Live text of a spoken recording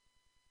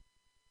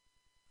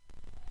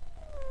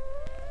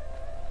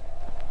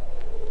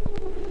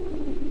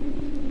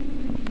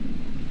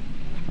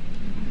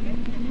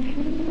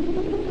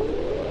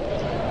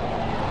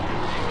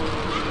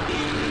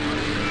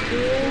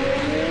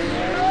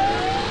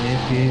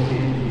If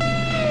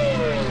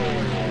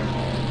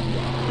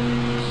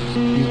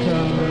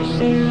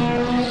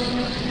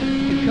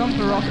you come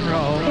for rock and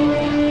roll,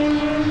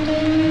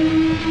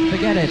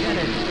 forget it.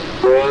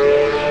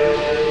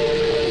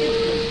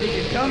 If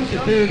you come to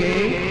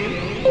boogie,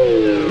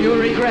 you'll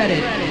regret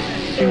it.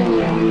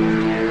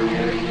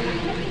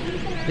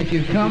 If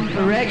you come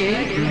for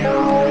reggae,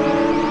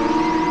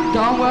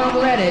 don't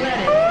regret it.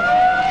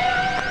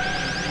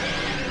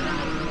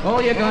 All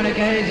you're gonna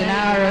get is an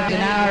hour of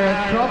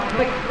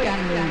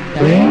propaganda.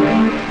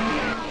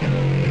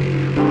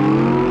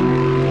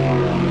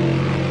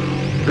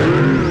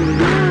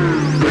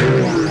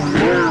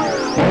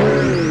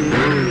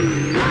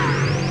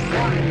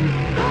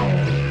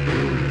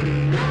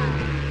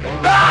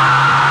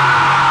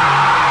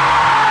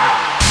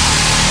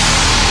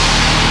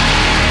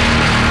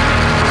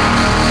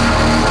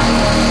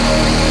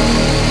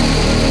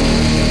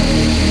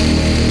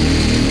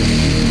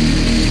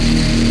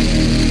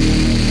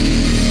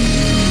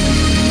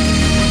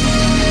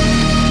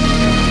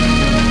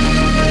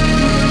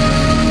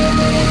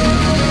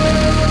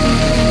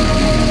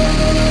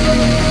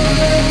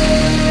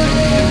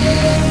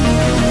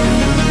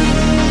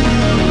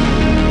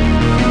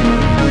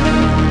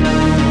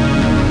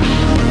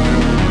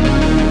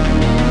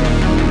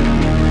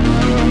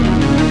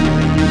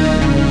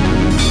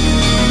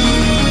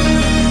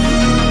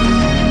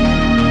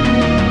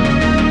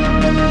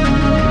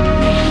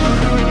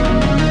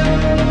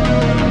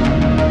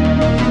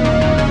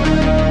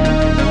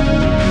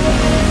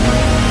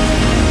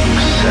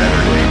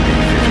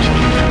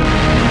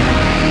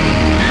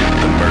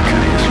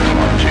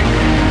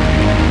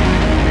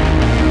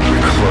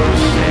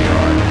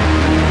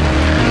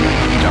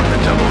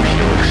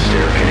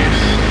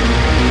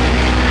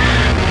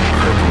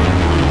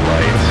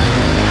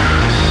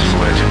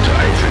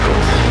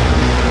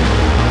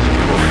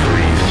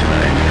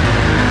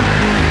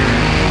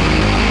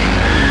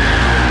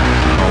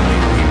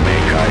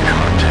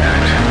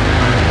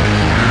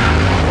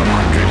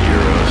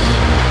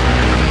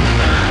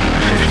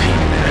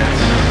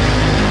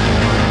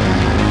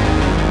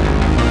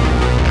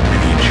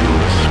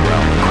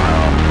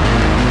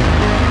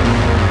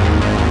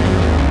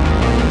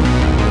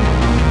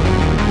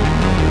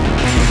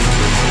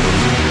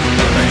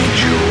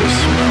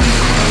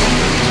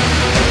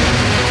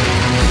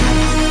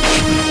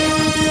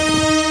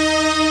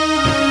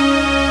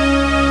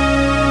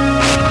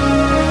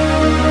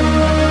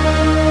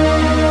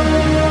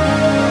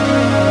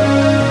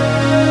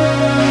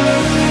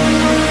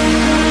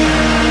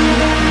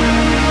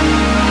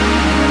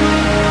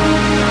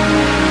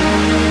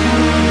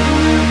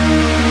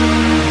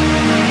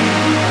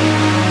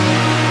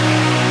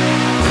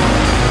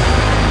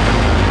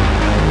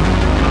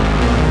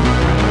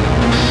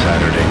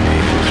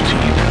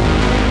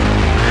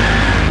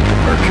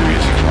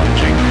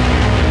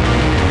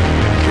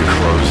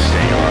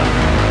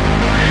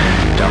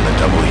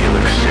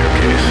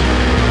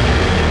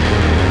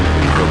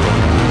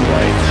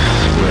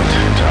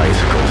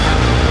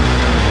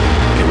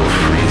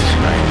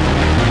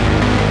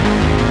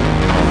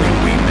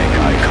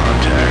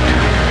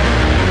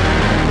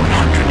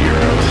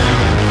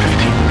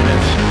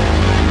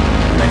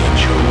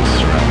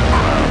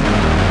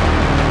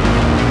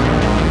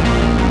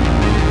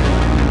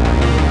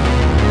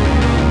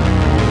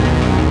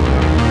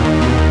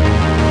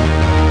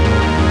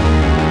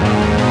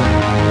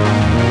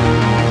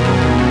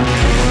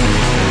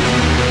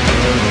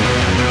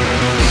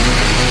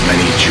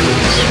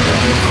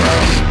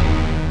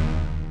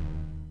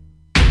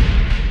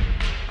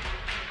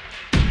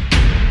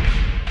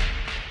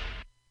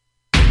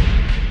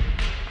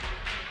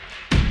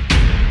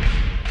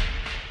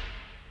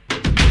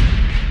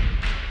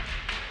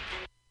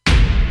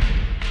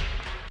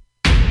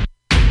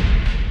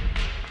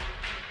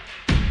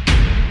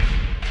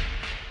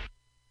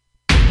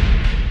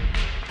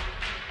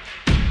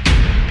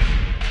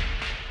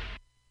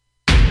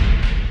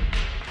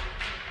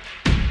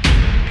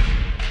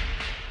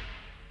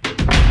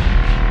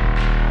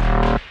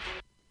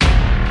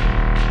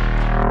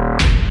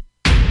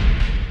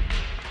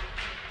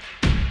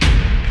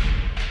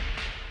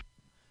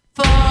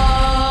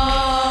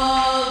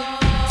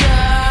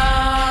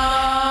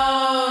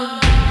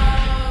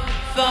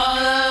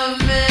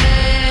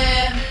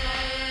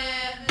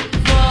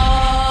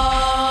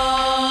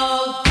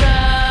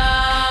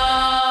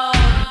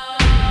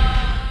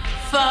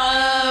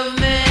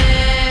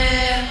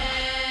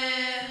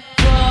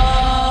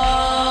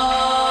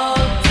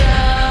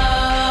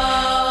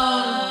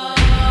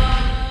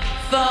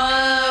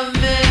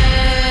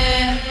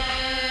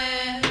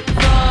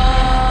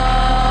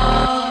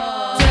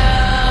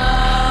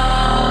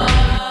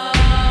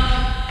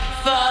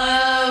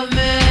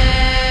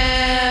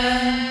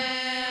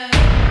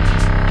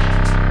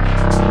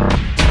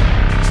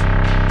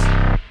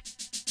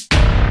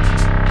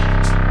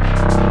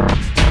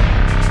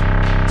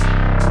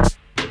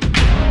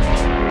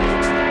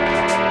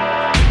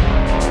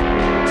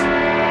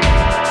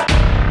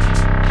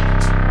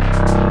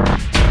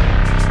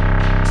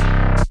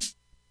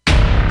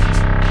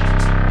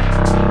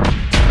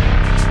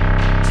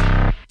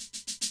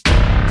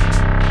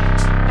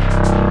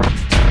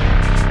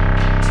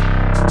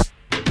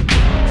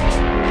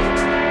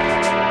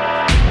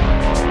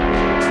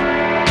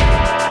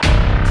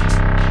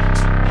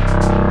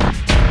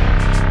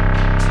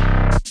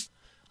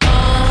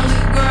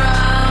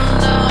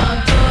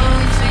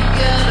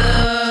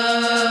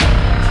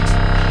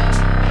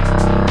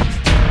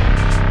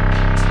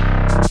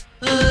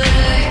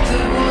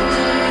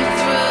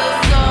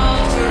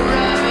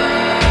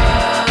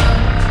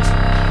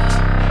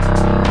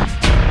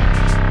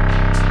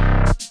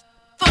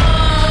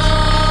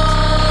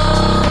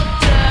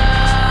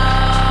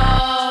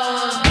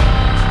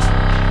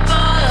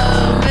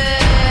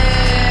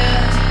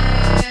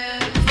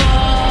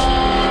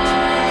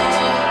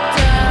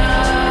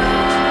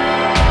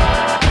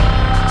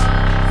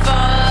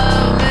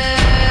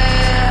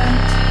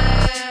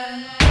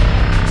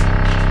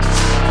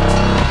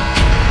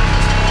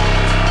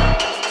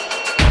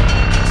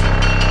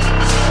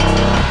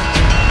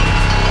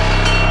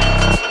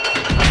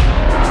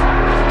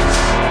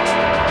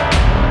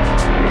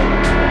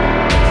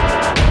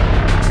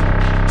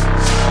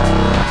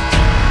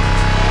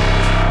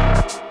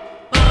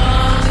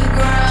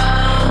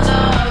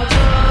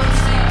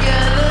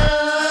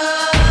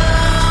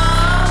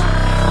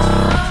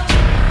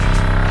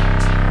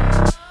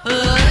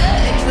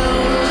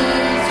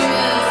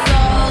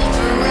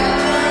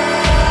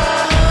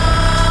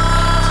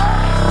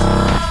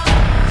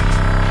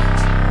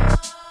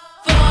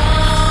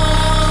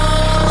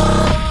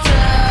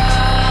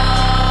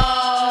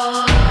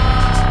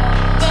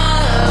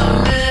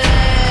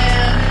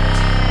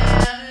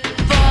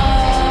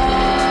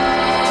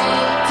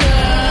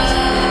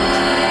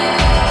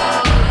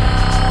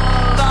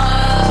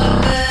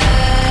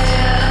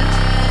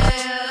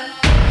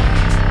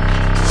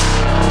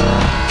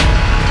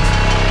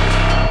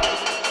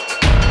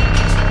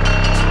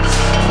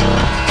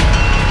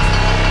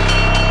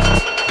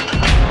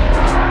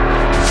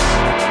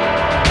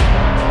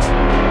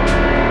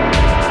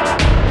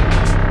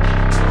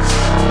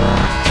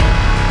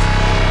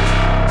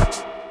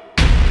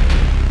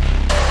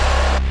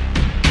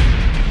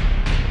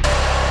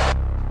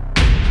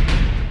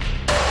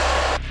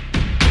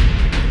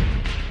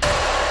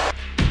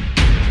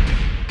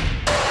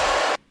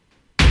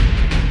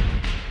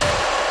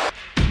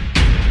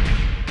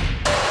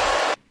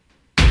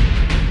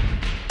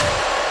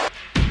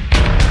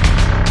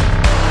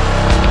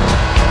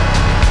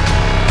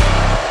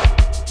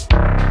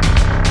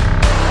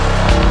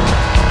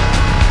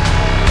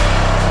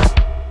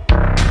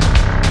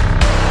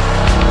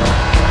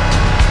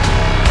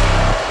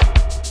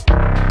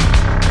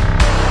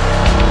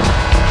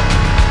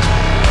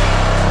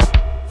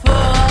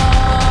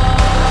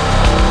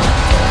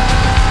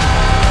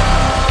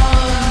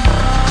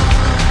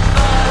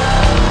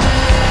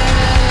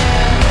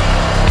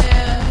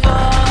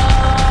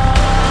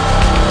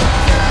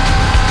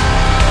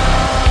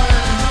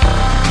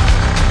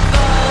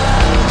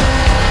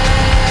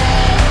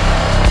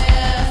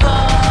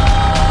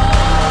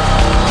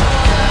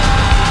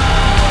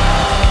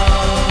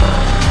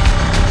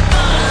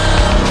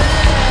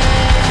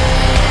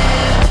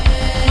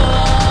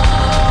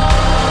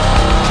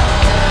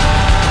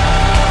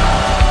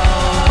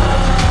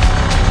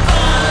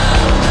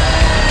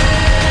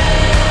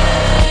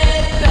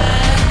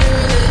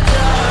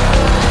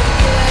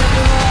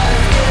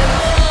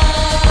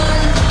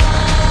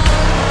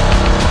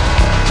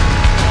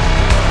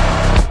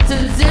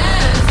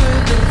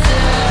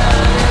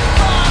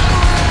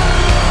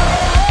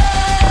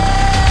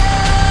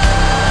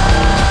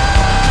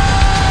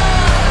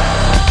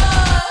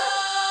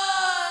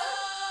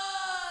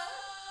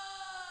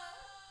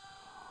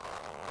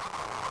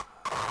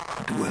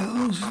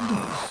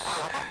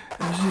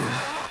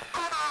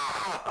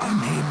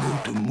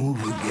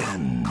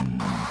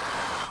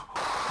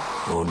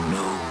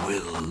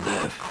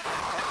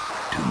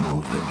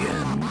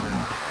 again.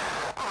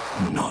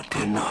 Not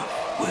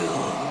enough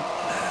will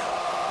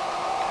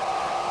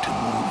left to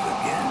move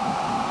again.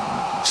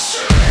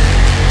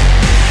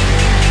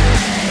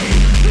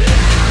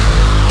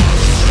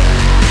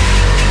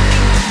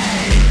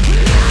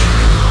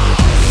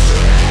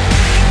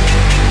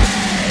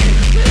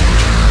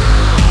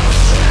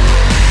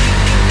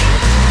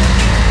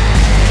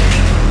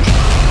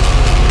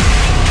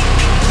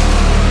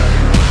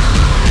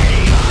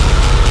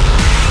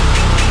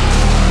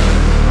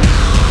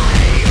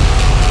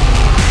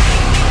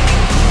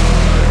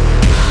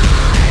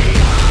 Die.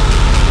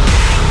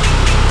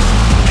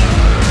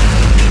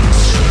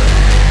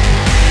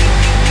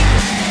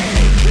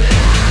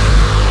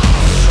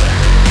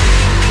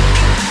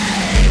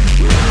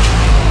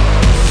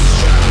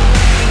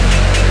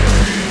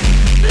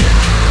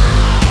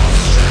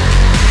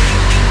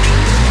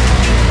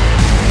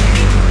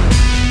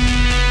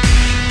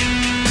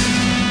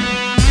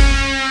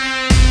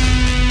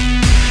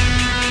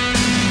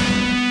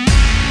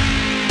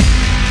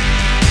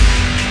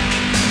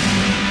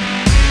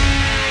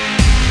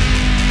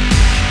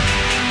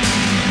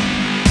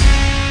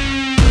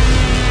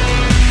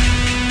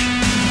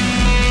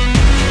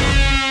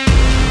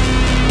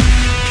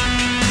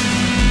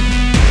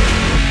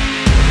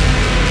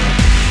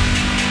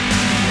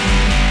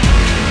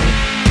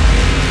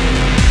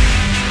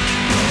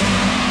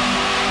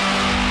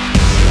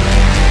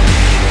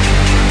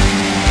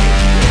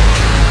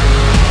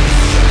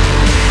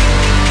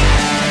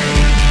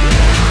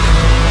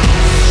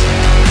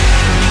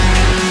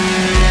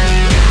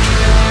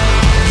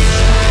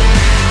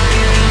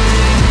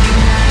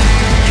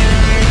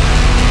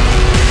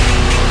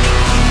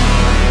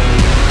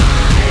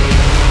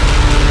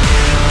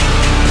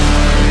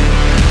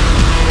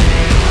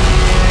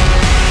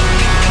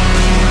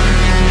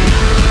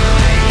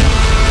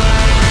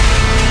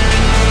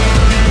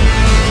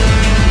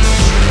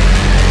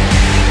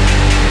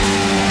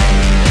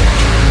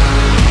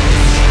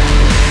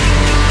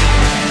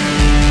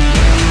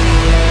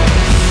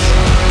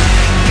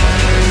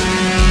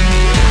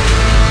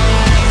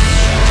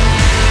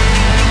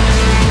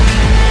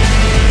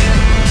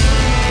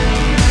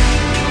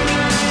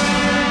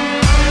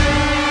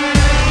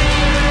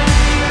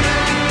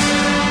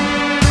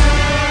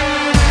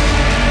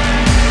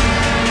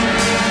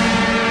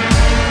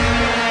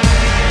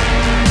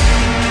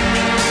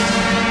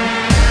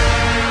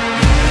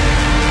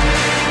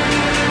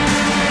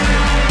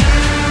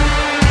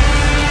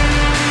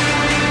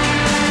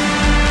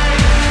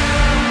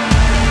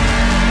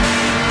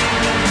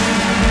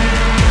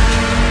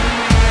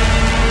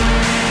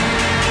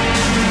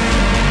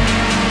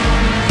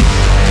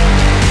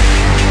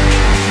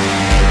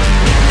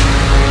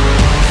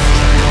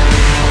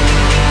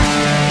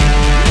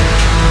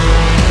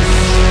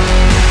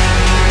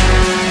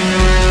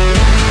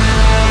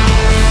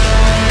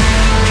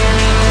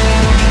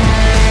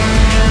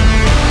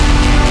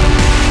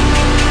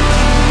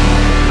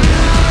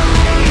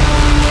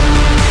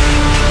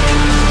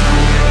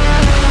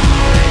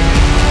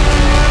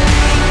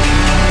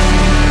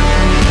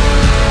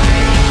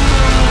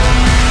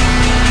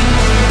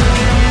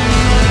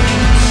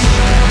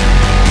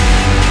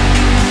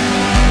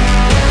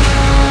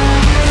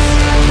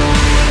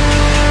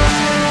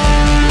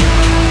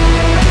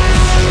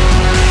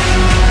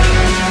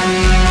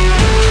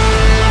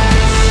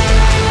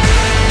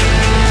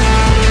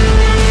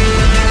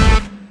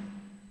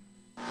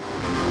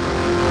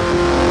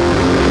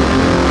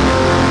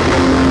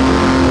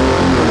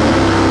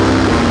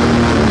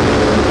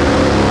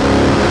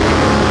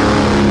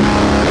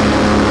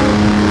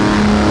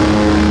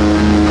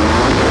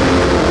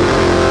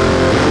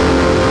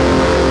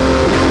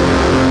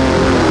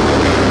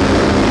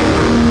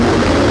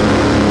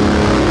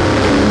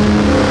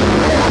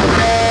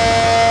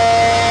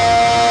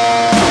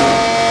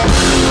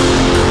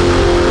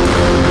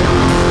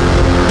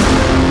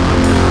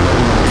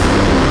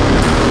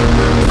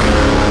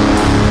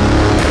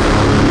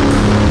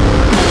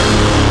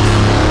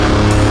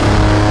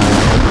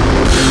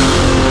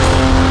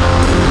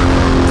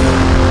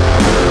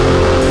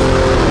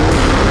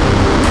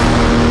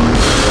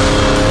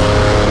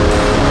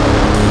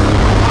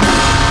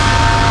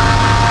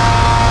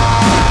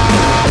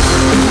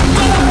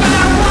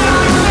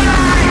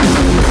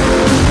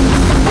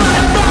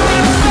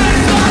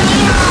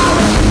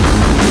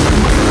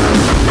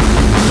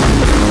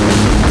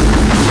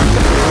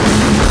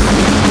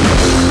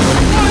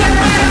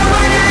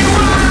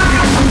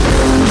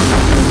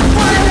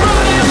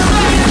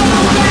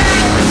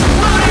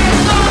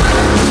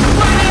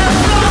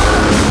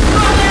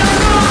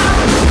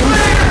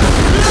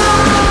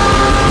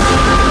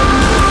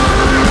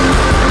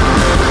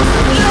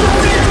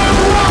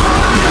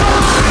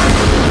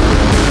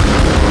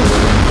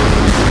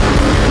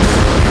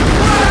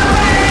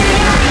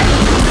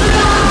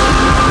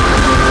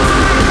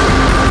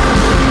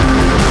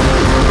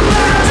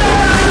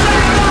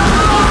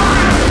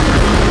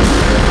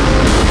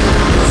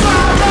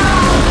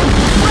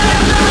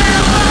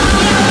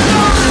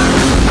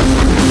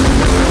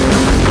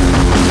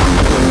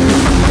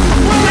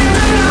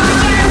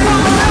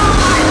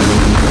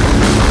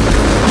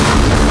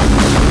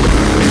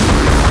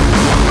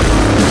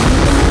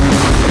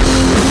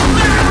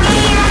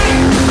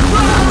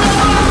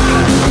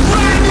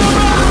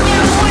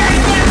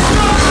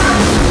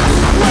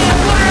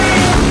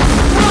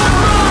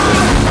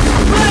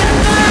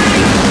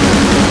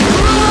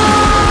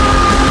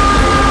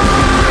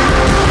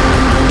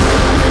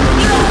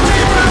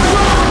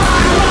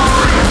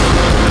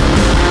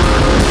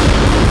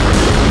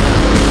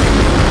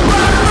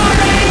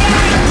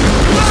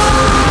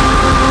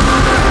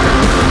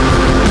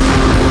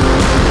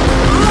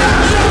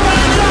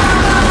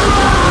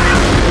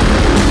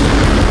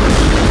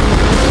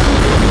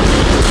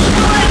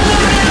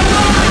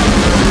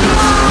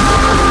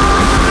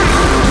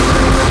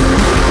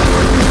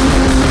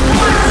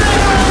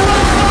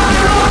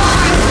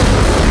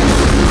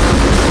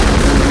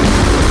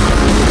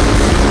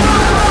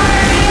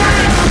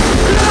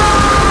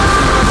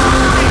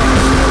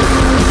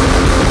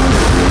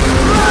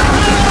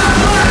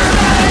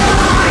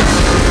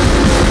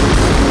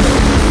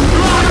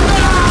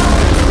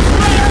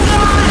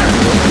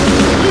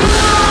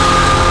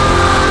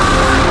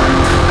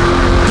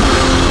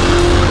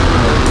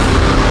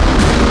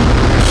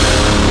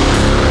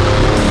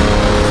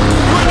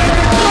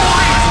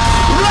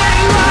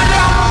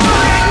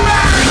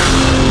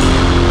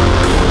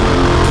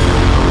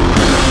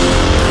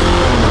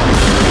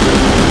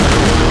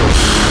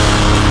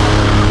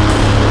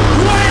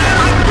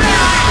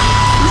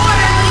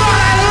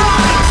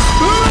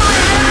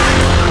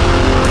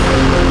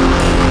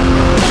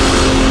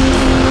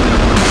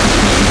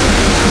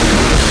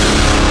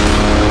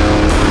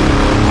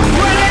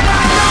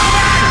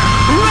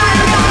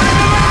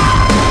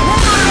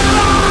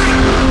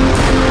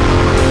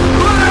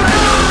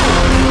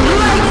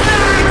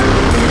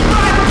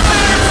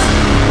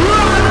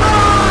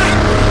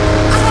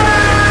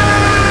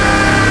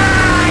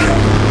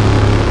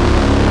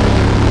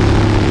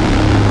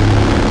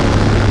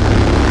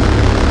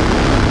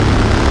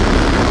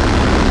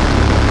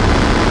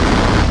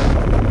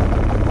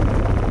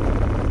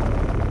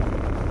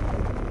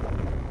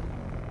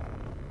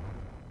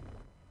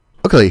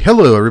 Okay,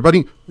 hello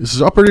everybody, this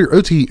is Operator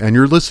OT, and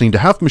you're listening to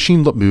Half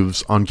Machine Lip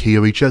Moves on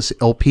KOHS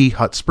LP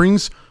Hot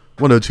Springs,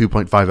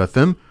 102.5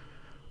 FM,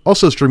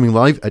 also streaming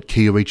live at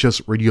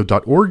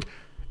kohsradio.org,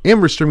 and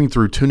we're streaming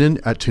through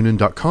TuneIn at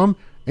tunein.com,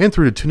 and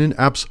through the TuneIn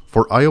apps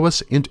for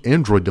iOS and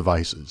Android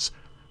devices.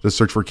 Just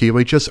search for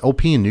KOHS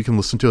LP and you can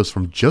listen to us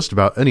from just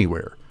about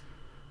anywhere.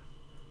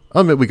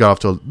 I'll admit we got off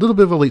to a little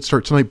bit of a late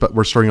start tonight, but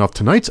we're starting off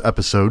tonight's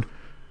episode,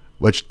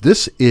 which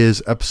this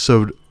is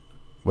episode,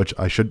 which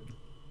I should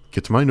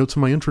get to my notes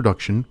in my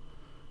introduction.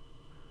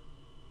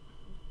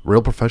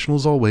 Real professional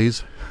as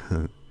always.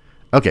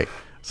 Okay,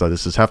 so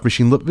this is Half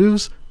Machine Lip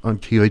Moves on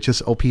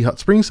KOHS LP Hot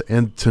Springs,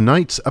 and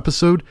tonight's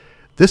episode,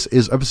 this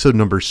is episode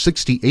number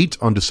 68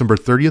 on December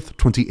 30th,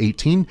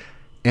 2018,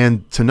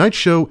 and tonight's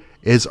show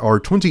is our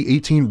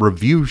 2018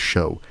 review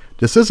show.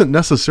 This isn't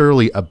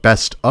necessarily a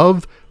best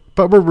of,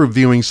 but we're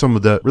reviewing some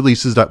of the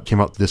releases that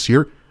came out this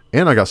year,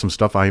 and I got some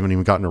stuff I haven't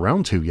even gotten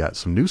around to yet,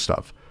 some new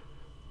stuff.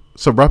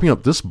 So wrapping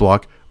up this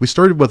block, we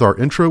started with our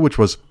intro, which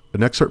was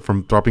an excerpt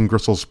from Throbbing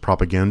Gristle's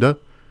Propaganda,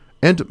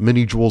 and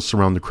Many Jewels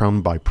Surround the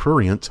Crown by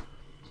Prurient.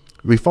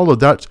 We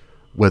followed that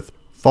with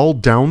Fall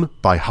Down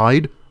by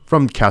Hyde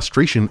from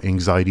Castration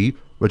Anxiety,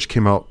 which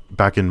came out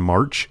back in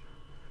March.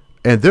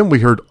 And then we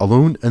heard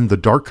Alone in the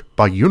Dark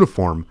by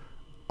Uniform,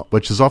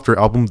 which is off their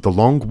album The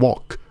Long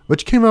Walk,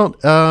 which came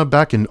out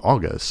back in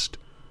August.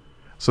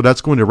 So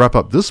that's going to wrap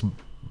up this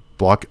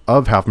block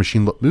of Half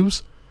Machine Lip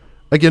Moves.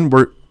 Again,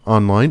 we're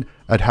online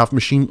at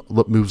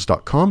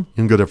halfmachinelipmoves.com. You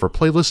can go there for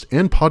playlists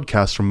and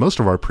podcasts from most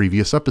of our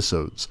previous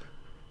episodes.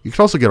 You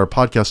can also get our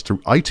podcast through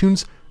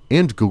iTunes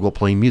and Google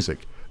Play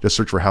Music. Just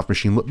search for Half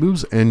Machine Lip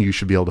Moves and you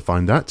should be able to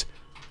find that.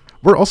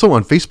 We're also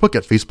on Facebook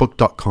at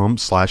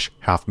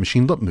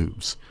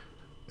facebook.com/halfmachinelipmoves.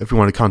 If you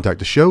want to contact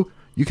the show,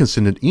 you can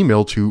send an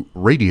email to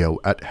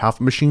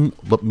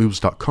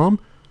radio@halfmachinelipmoves.com,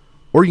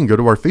 or you can go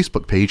to our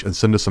Facebook page and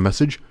send us a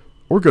message,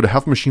 or go to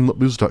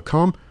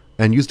halfmachinelipmoves.com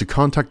and use the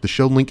contact the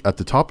show link at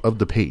the top of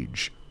the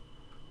page.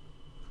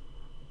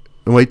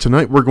 Anyway,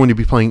 tonight we're going to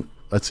be playing,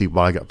 let's see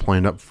what I got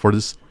planned up for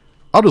this.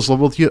 I'll just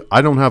level with you,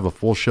 I don't have a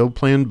full show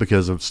planned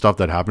because of stuff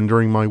that happened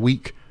during my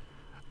week.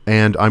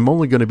 And I'm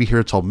only going to be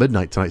here till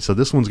midnight tonight, so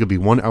this one's going to be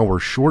 1 hour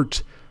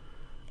short.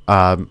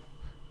 I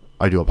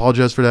do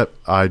apologize for that.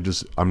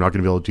 I'm not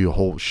going to be able to do a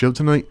whole show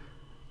tonight.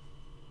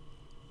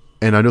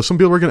 And I know some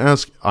people are going to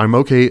ask, I'm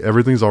okay,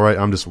 everything's alright,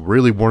 I'm just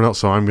really worn out,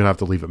 so I'm going to have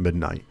to leave at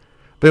midnight.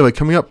 But anyway,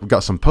 coming up, we've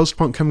got some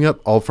post-punk coming up,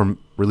 all from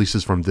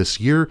releases from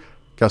this year.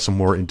 Got some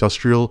more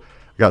industrial,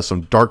 got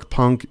some dark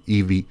punk,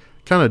 EV,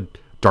 kind of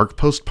dark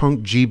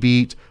post-punk,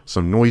 G-beat,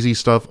 some noisy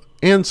stuff,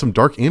 and some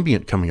dark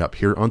ambient coming up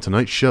here on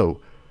tonight's show.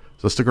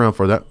 So stick around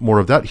for that. More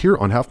of that here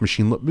on Half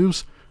Machine Lip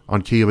Moves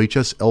on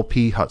KOHS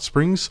LP Hot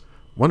Springs,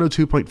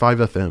 102.5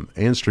 FM,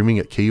 and streaming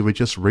at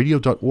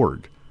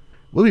kohsradio.org.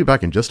 We'll be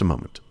back in just a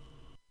moment.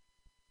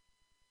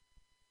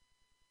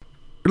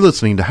 You're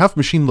listening to Half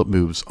Machine Lip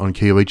Moves on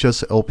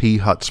KOHS LP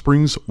Hot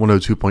Springs,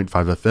 102.5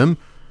 FM,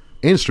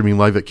 and streaming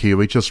live at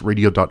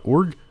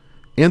kohsradio.org,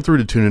 and through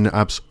the TuneIn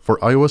apps for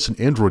iOS and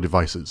Android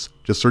devices.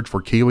 Just search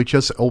for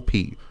KOHS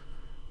LP.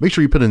 Make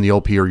sure you put in the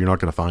LP or you're not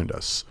going to find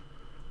us.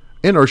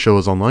 And our show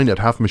is online at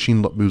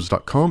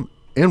halfmachinelipmoves.com,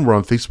 and we're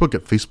on Facebook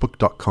at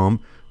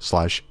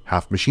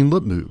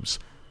facebook.com/halfmachinelipmoves.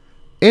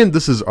 And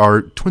this is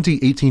our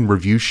 2018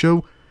 review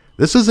show.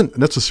 This isn't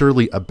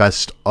necessarily a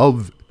best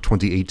of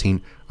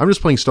 2018. I'm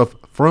just playing stuff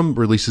from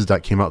releases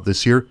that came out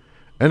this year,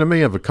 and I may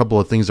have a couple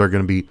of things that are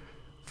going to be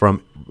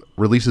from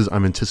releases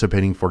I'm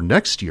anticipating for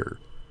next year.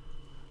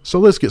 So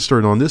let's get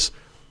started on this.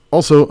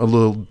 Also, a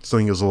little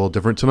thing is a little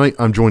different tonight.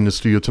 I'm joined in the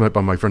studio tonight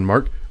by my friend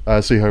Mark.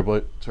 Say hi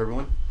to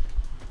everyone.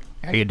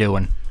 How you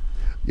doing?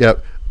 Yeah.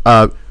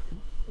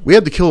 We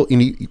had to kill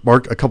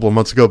Mark a couple of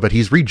months ago, but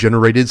he's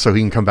regenerated so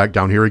he can come back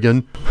down here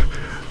again.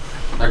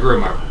 I grew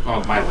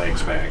my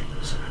legs back.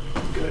 It's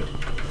good.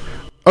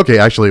 Okay,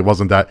 actually it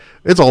wasn't that.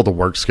 It's all the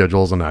work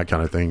schedules and that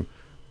kind of thing.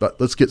 But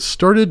let's get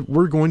started.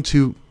 We're going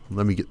to,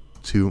 let me get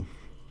to,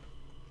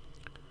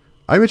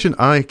 I mentioned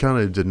I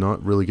kind of did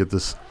not really get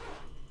this.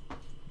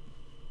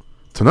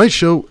 Tonight's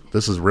show,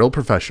 this is real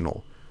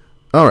professional.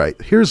 Alright,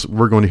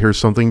 we're going to hear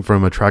something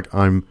from a track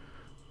I'm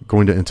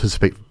going to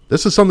anticipate.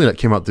 This is something that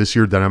came out this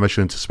year that I'm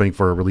actually anticipating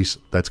for a release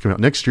that's coming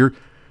out next year.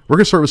 We're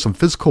going to start with some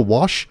Physical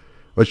Wash,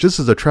 which this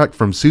is a track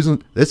from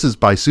Susan. This is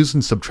by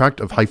Susan Subtract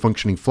of High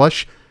Functioning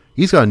Flesh.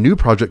 He's got a new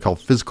project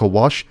called Physical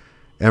Wash,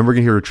 and we're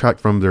going to hear a track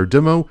from their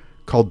demo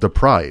called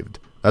Deprived.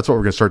 That's what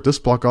we're going to start this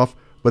block off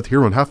with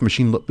here on Half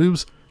Machine Lip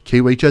Moves,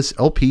 KOHS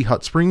LP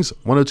Hot Springs,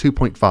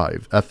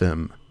 102.5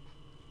 FM.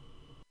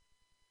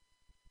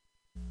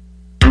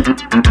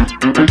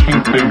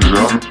 Picking things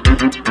up,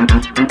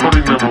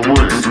 putting them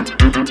away,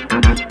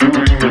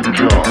 doing the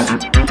job,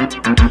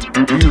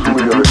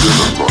 easily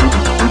identified.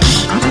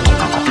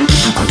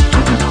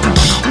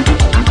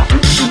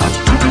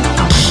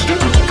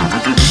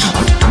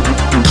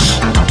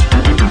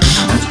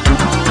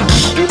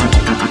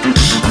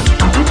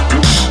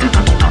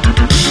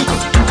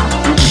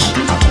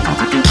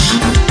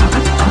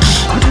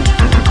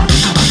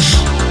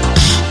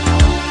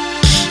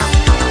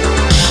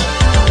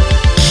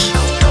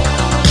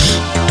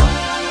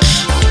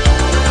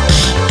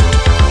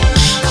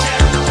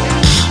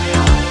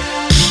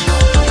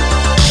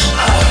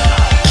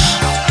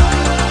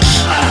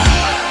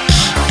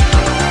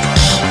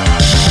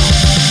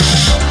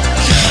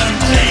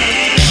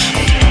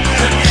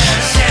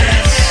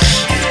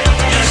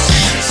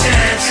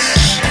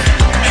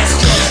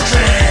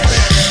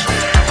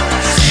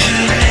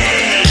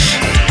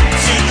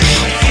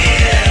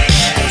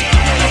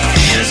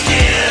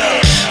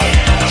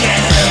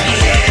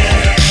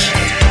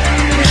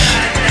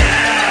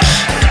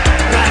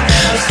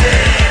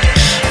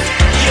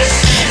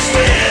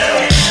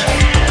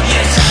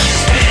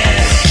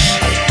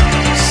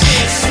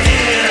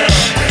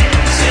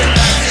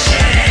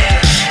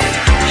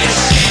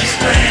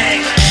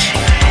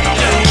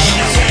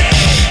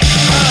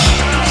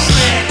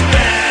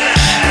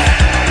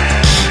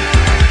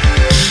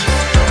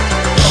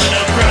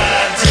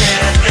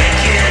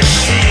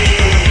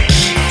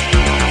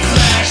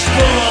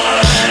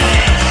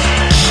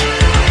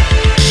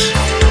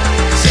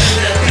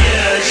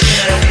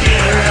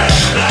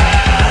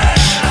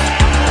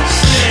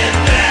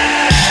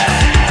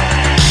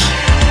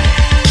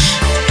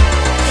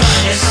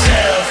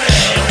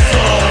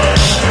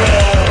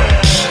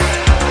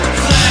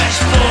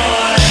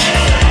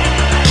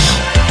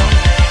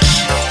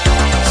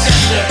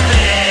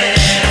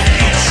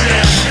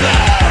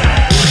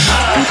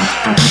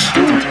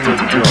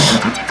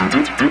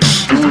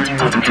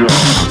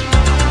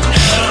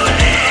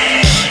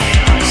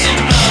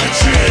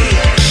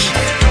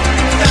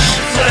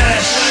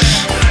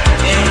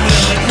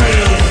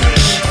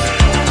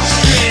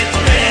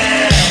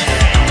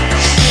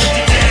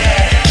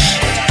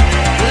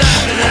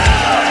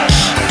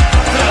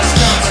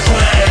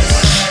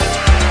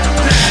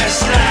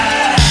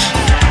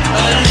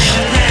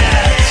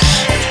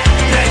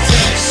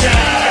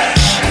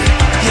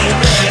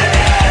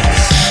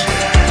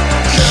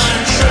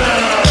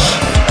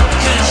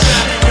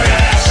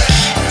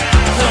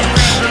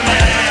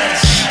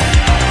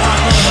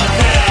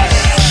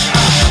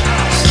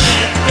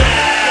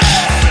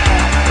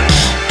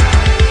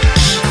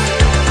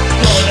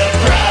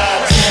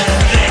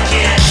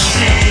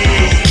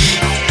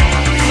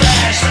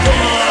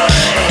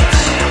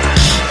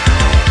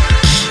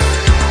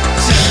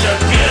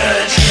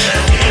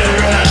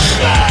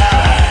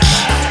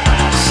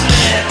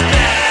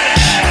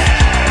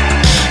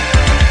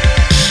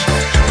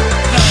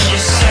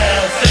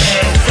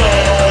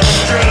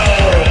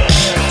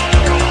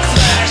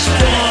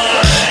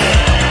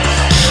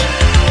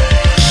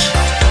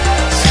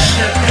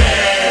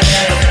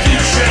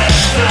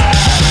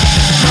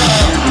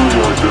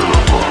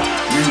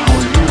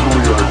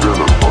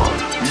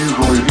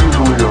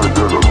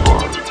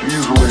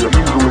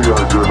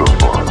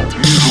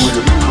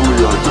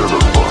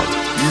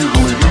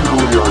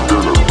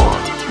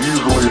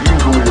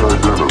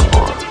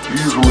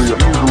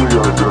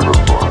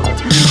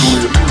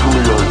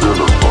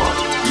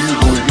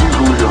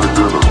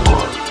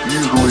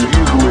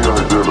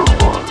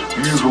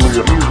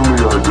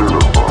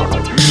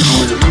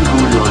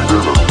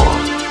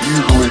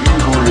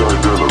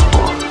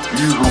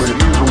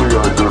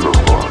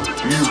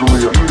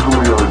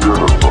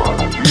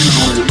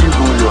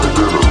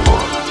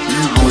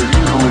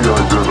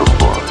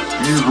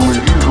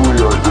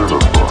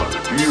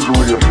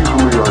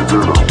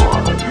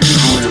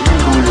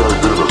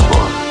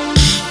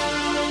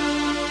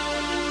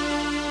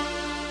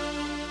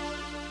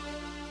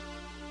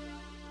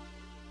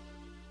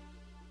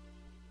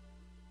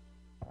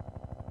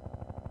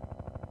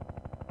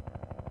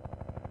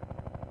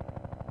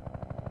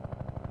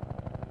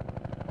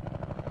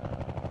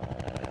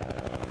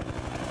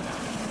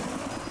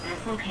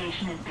 This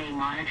location is being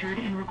monitored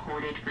and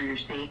recorded for your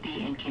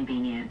safety and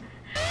convenience.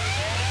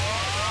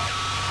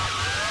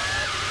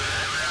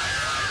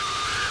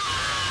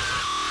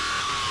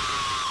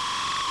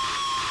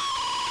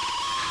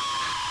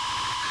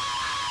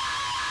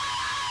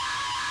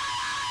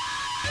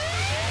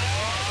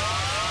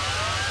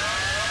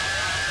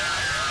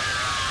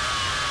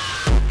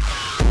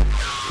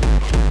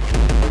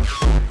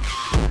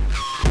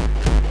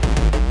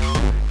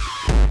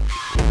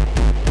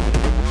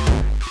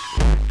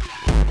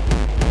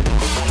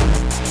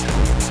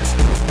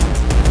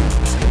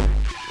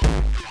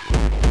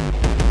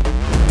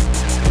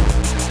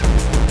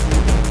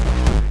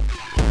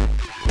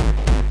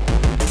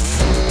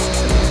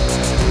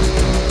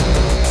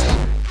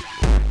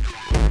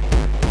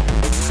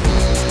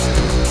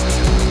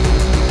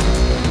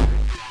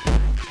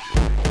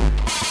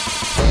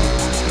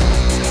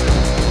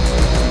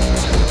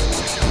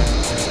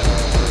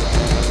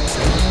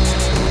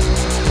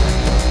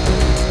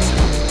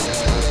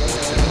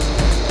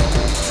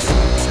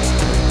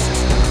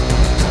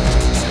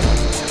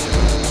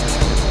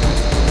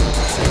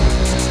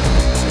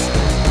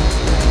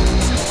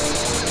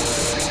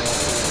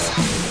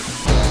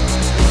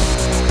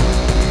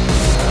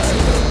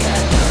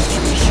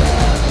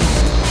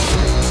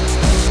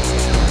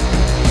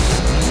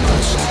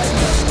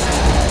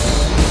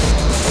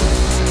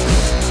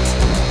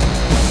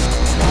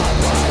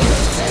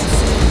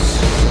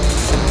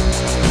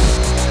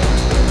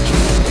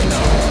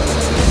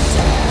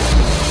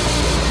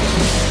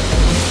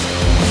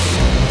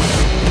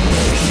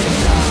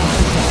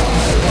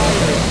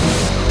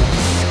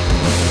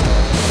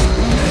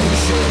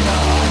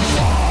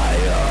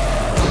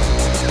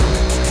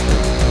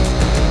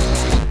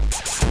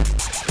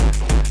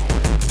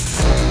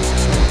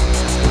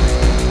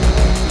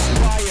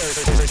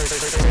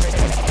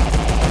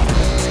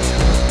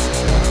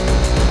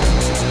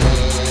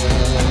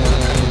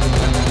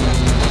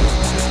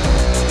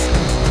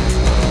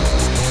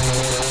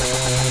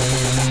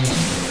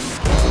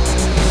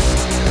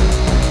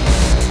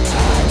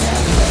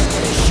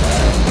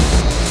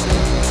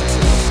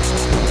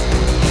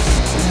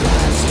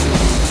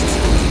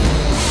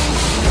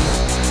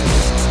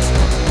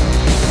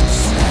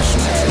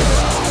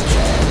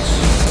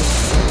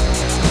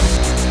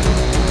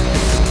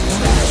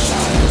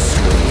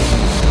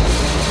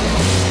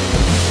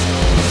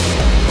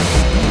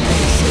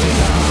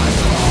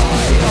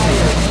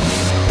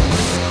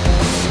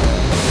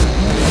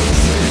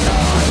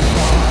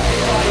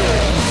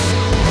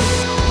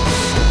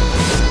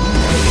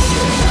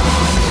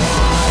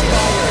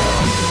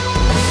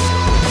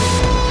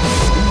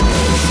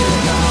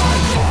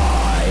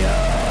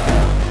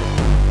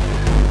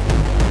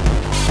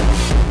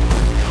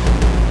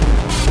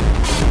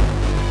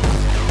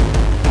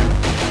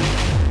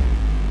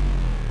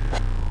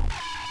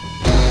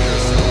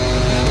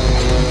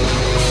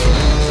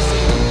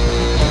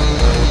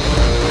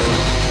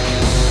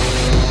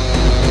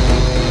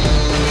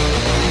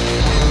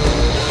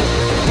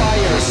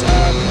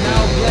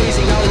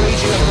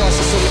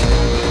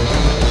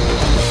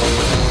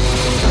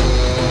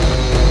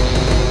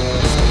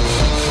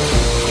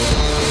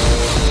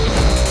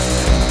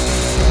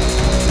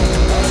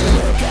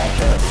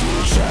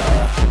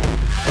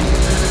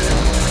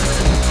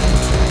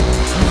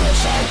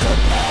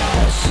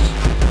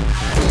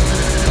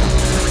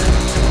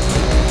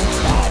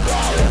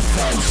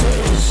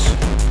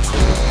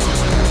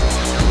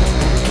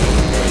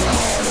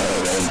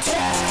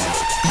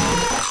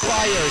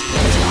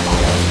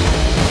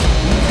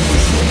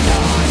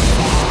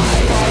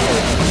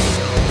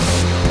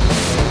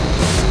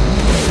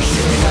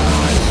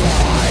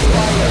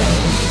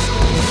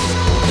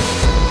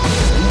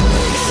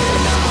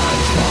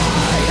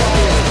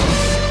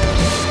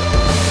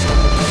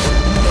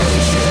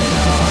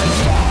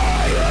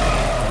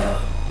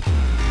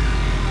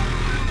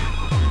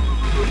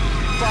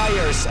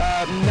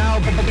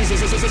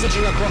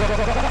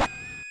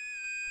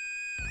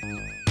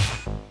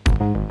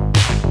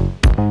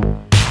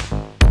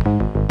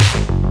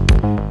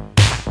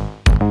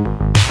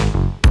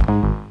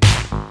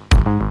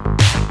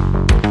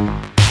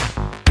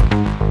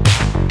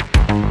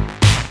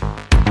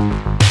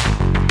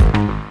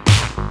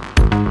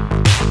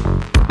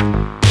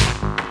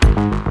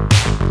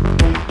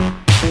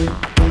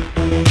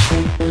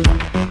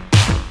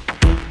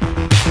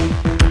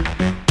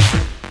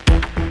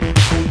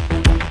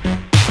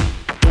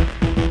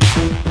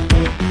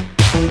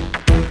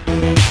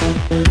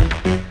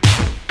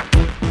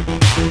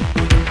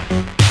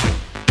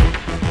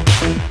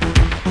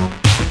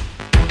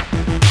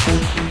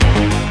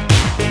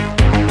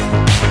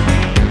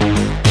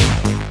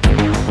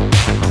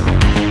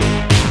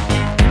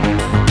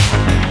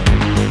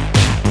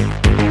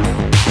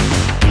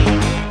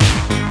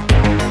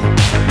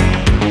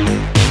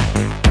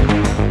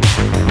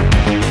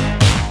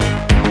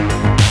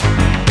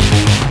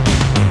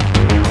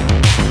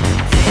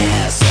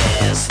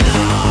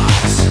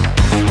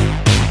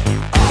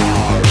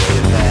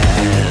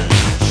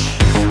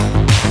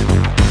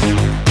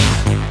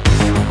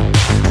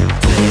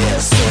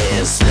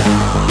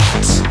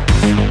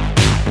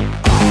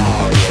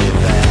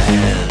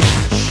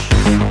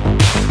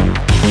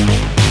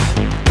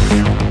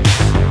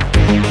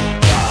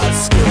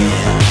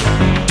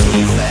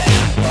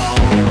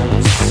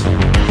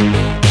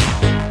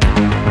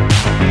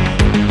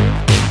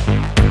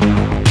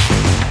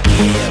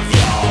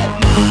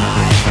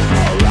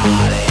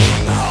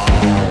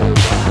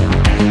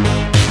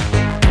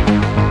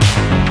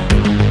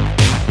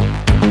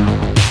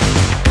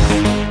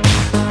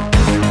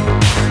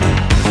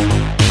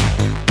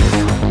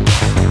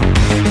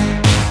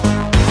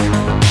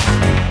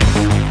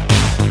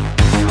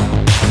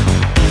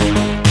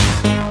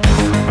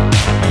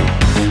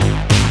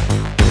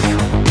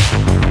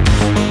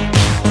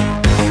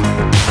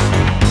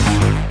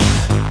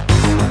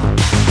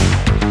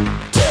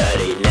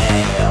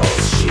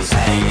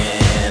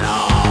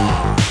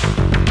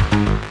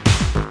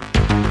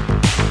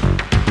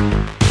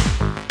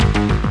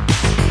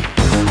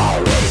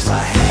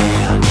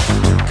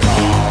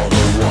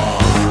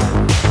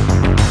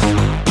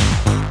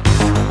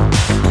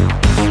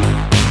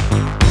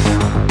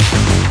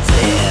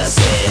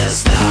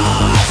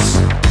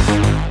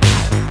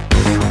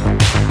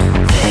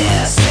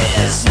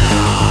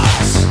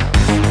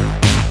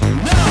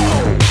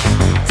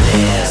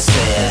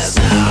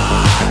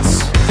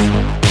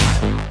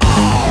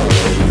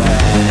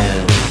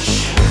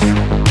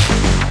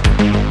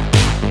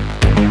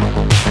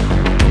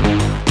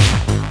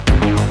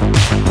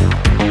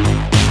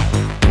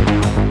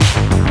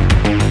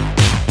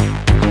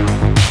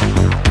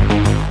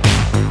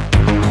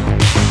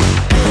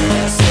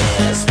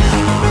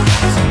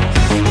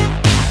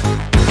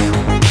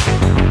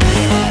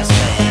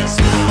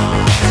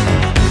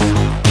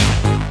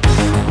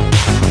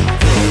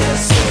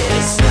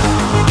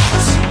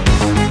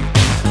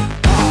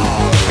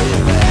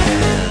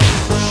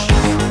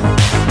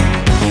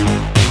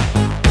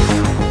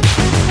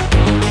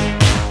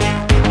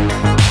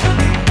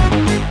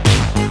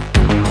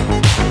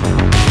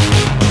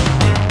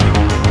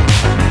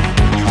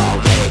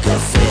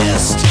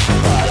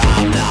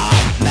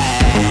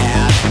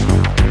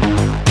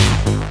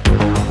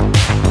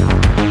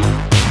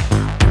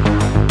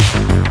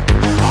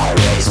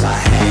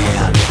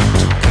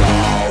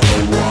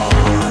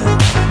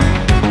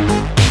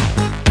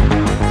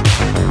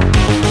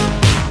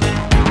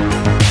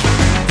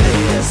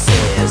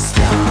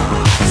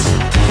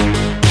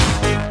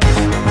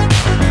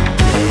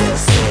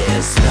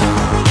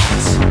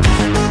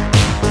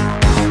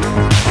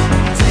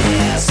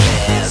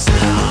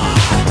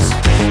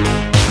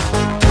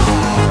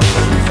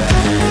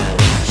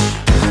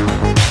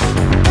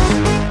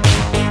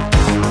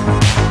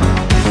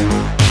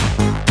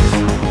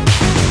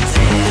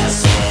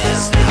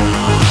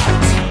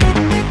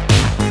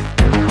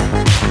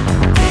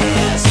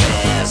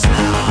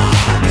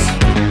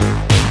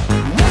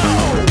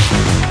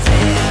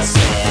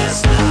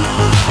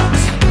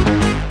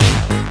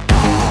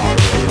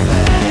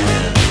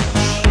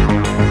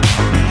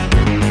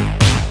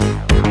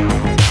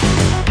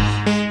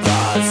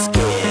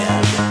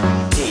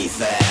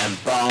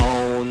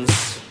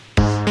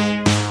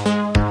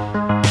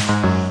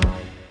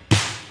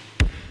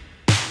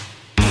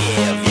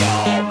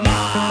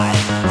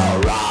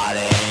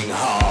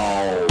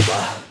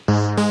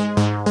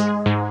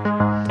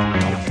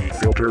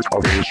 years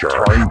of Asia.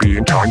 Time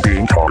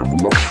being, time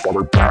looks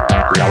forward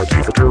back.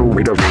 Reality filter,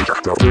 made of Asia.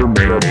 Filter,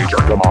 made of Asia.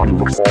 Come on,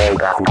 look fall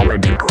back.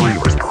 Already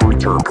pre-list,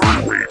 pre-term,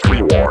 pre-wait,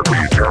 pre-war,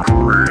 pre-term,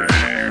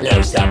 pre.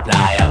 Low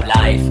supply of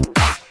life.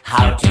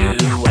 How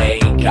to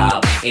wake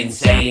up?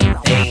 Insane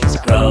things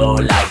grow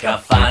like a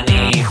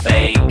funny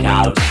fake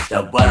out.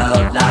 The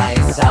world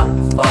lies up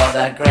for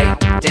the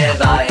great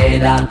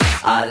divider.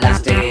 A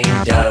lasting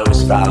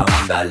dose from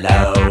the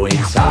low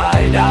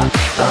insider.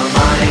 The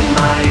mind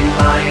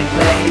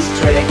plays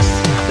tricks.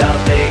 The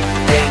big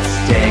fit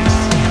sticks.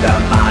 The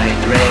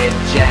mind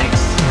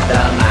rejects.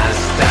 The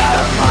master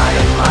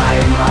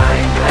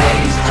mind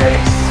plays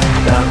tricks.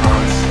 The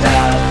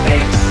monster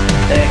fix.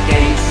 The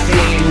gates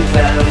seem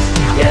closed,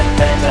 yet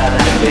better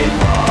than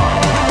before.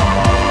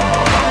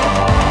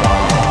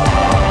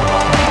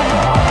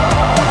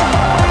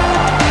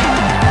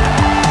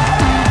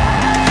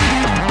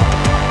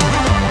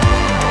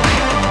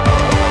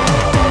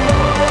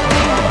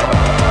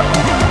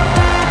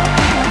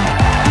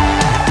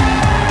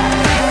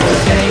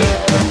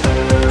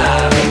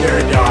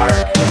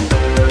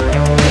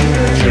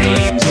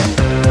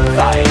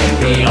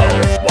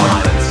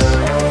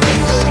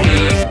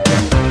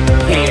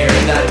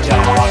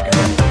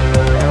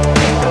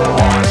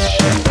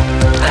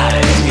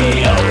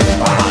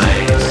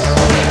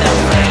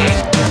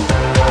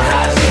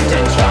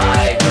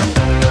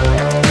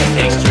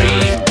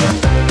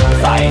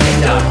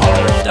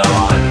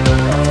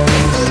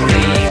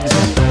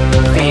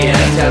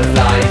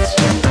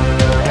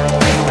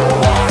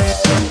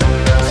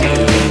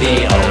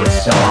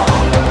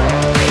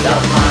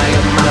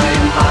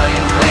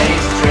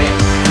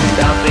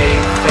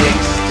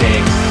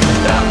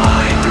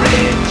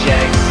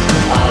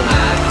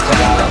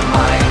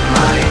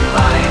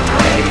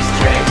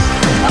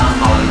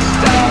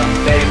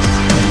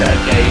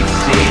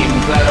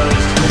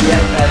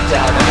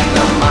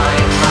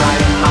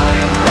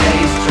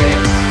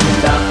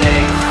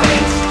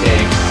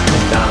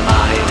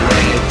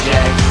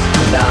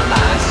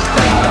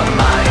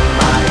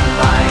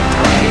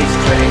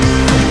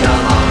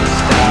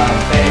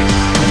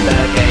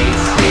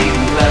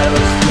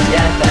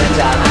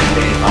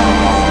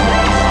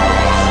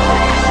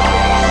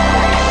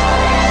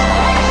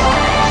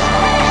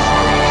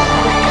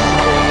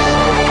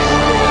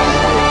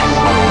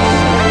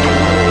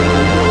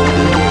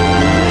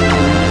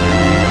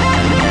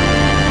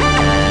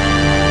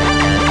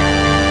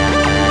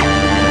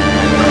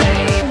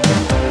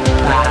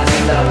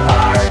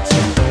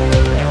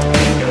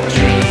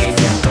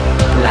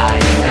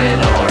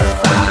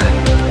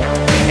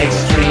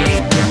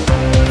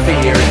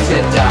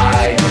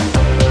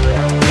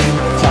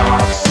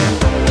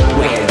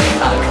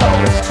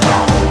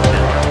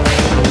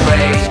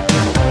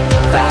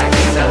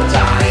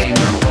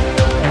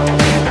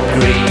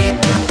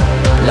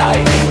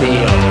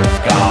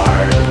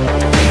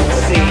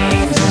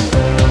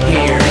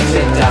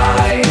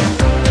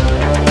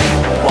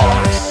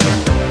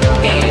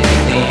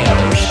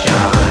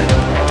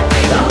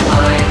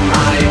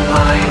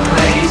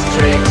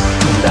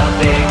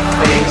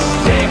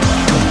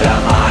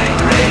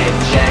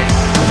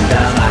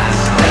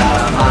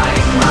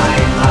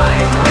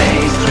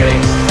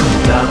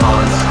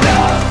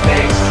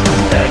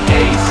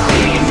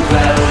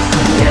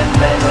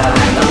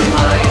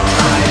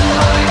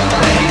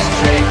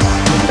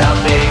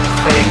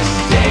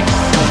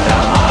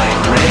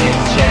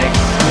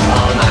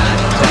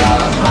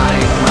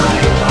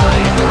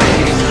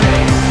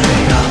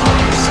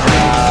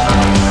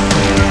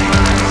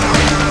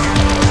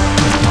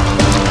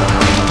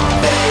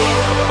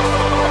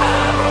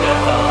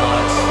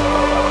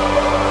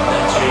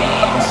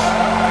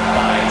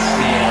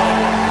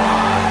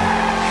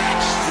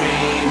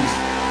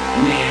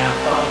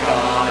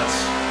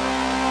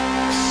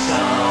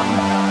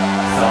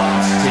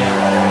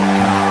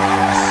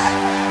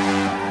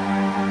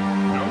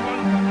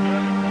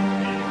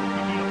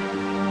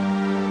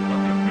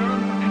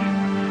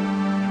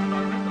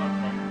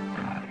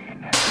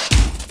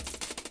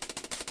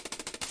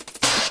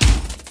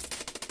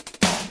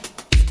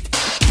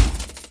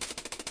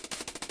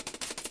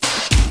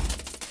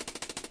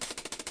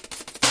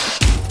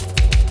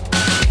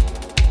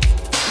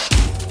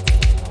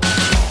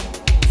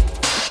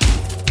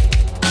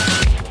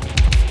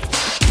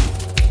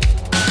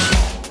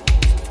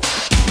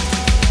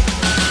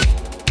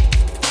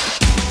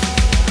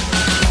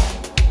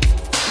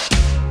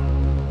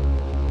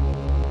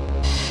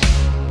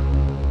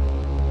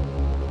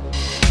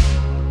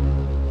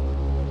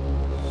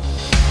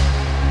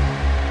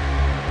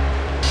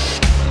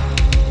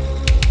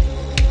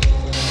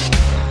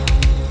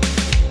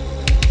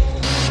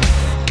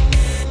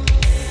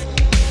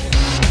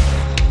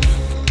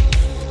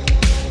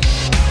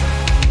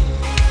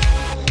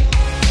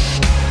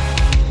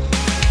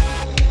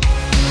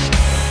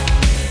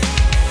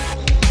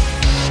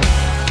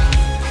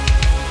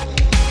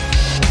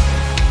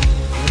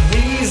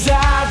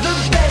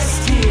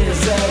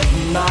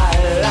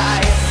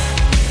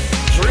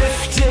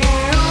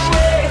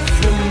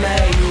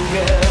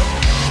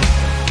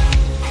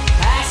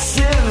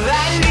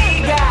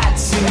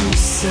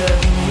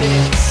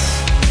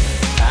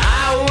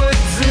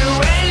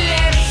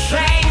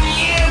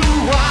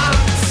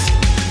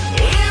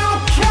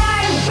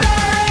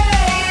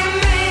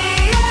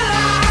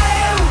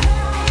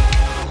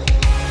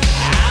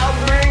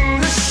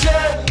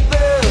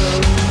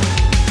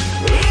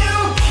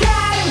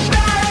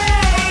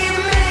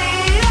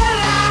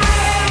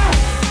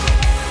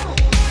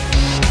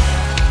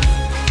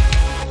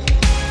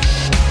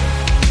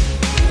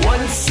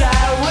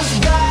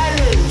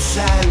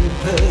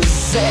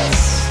 possess.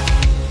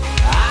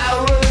 I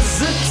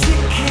was a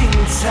ticking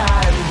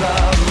time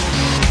bomb.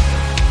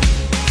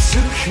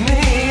 Took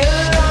me a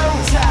long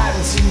time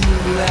to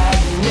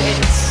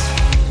admit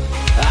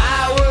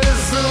I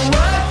was a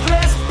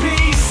worthless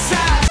piece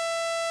of.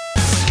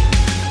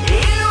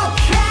 You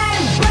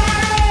can't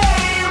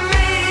bury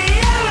me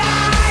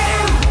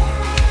alive.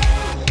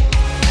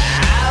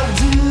 I'll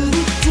do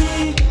the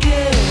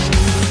digging.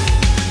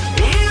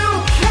 You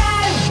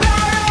can't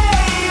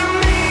bury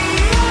me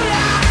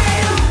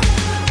alive.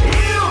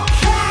 You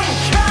can't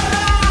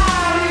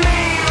cover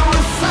me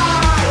with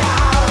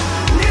fire.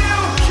 You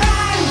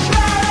can't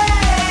bury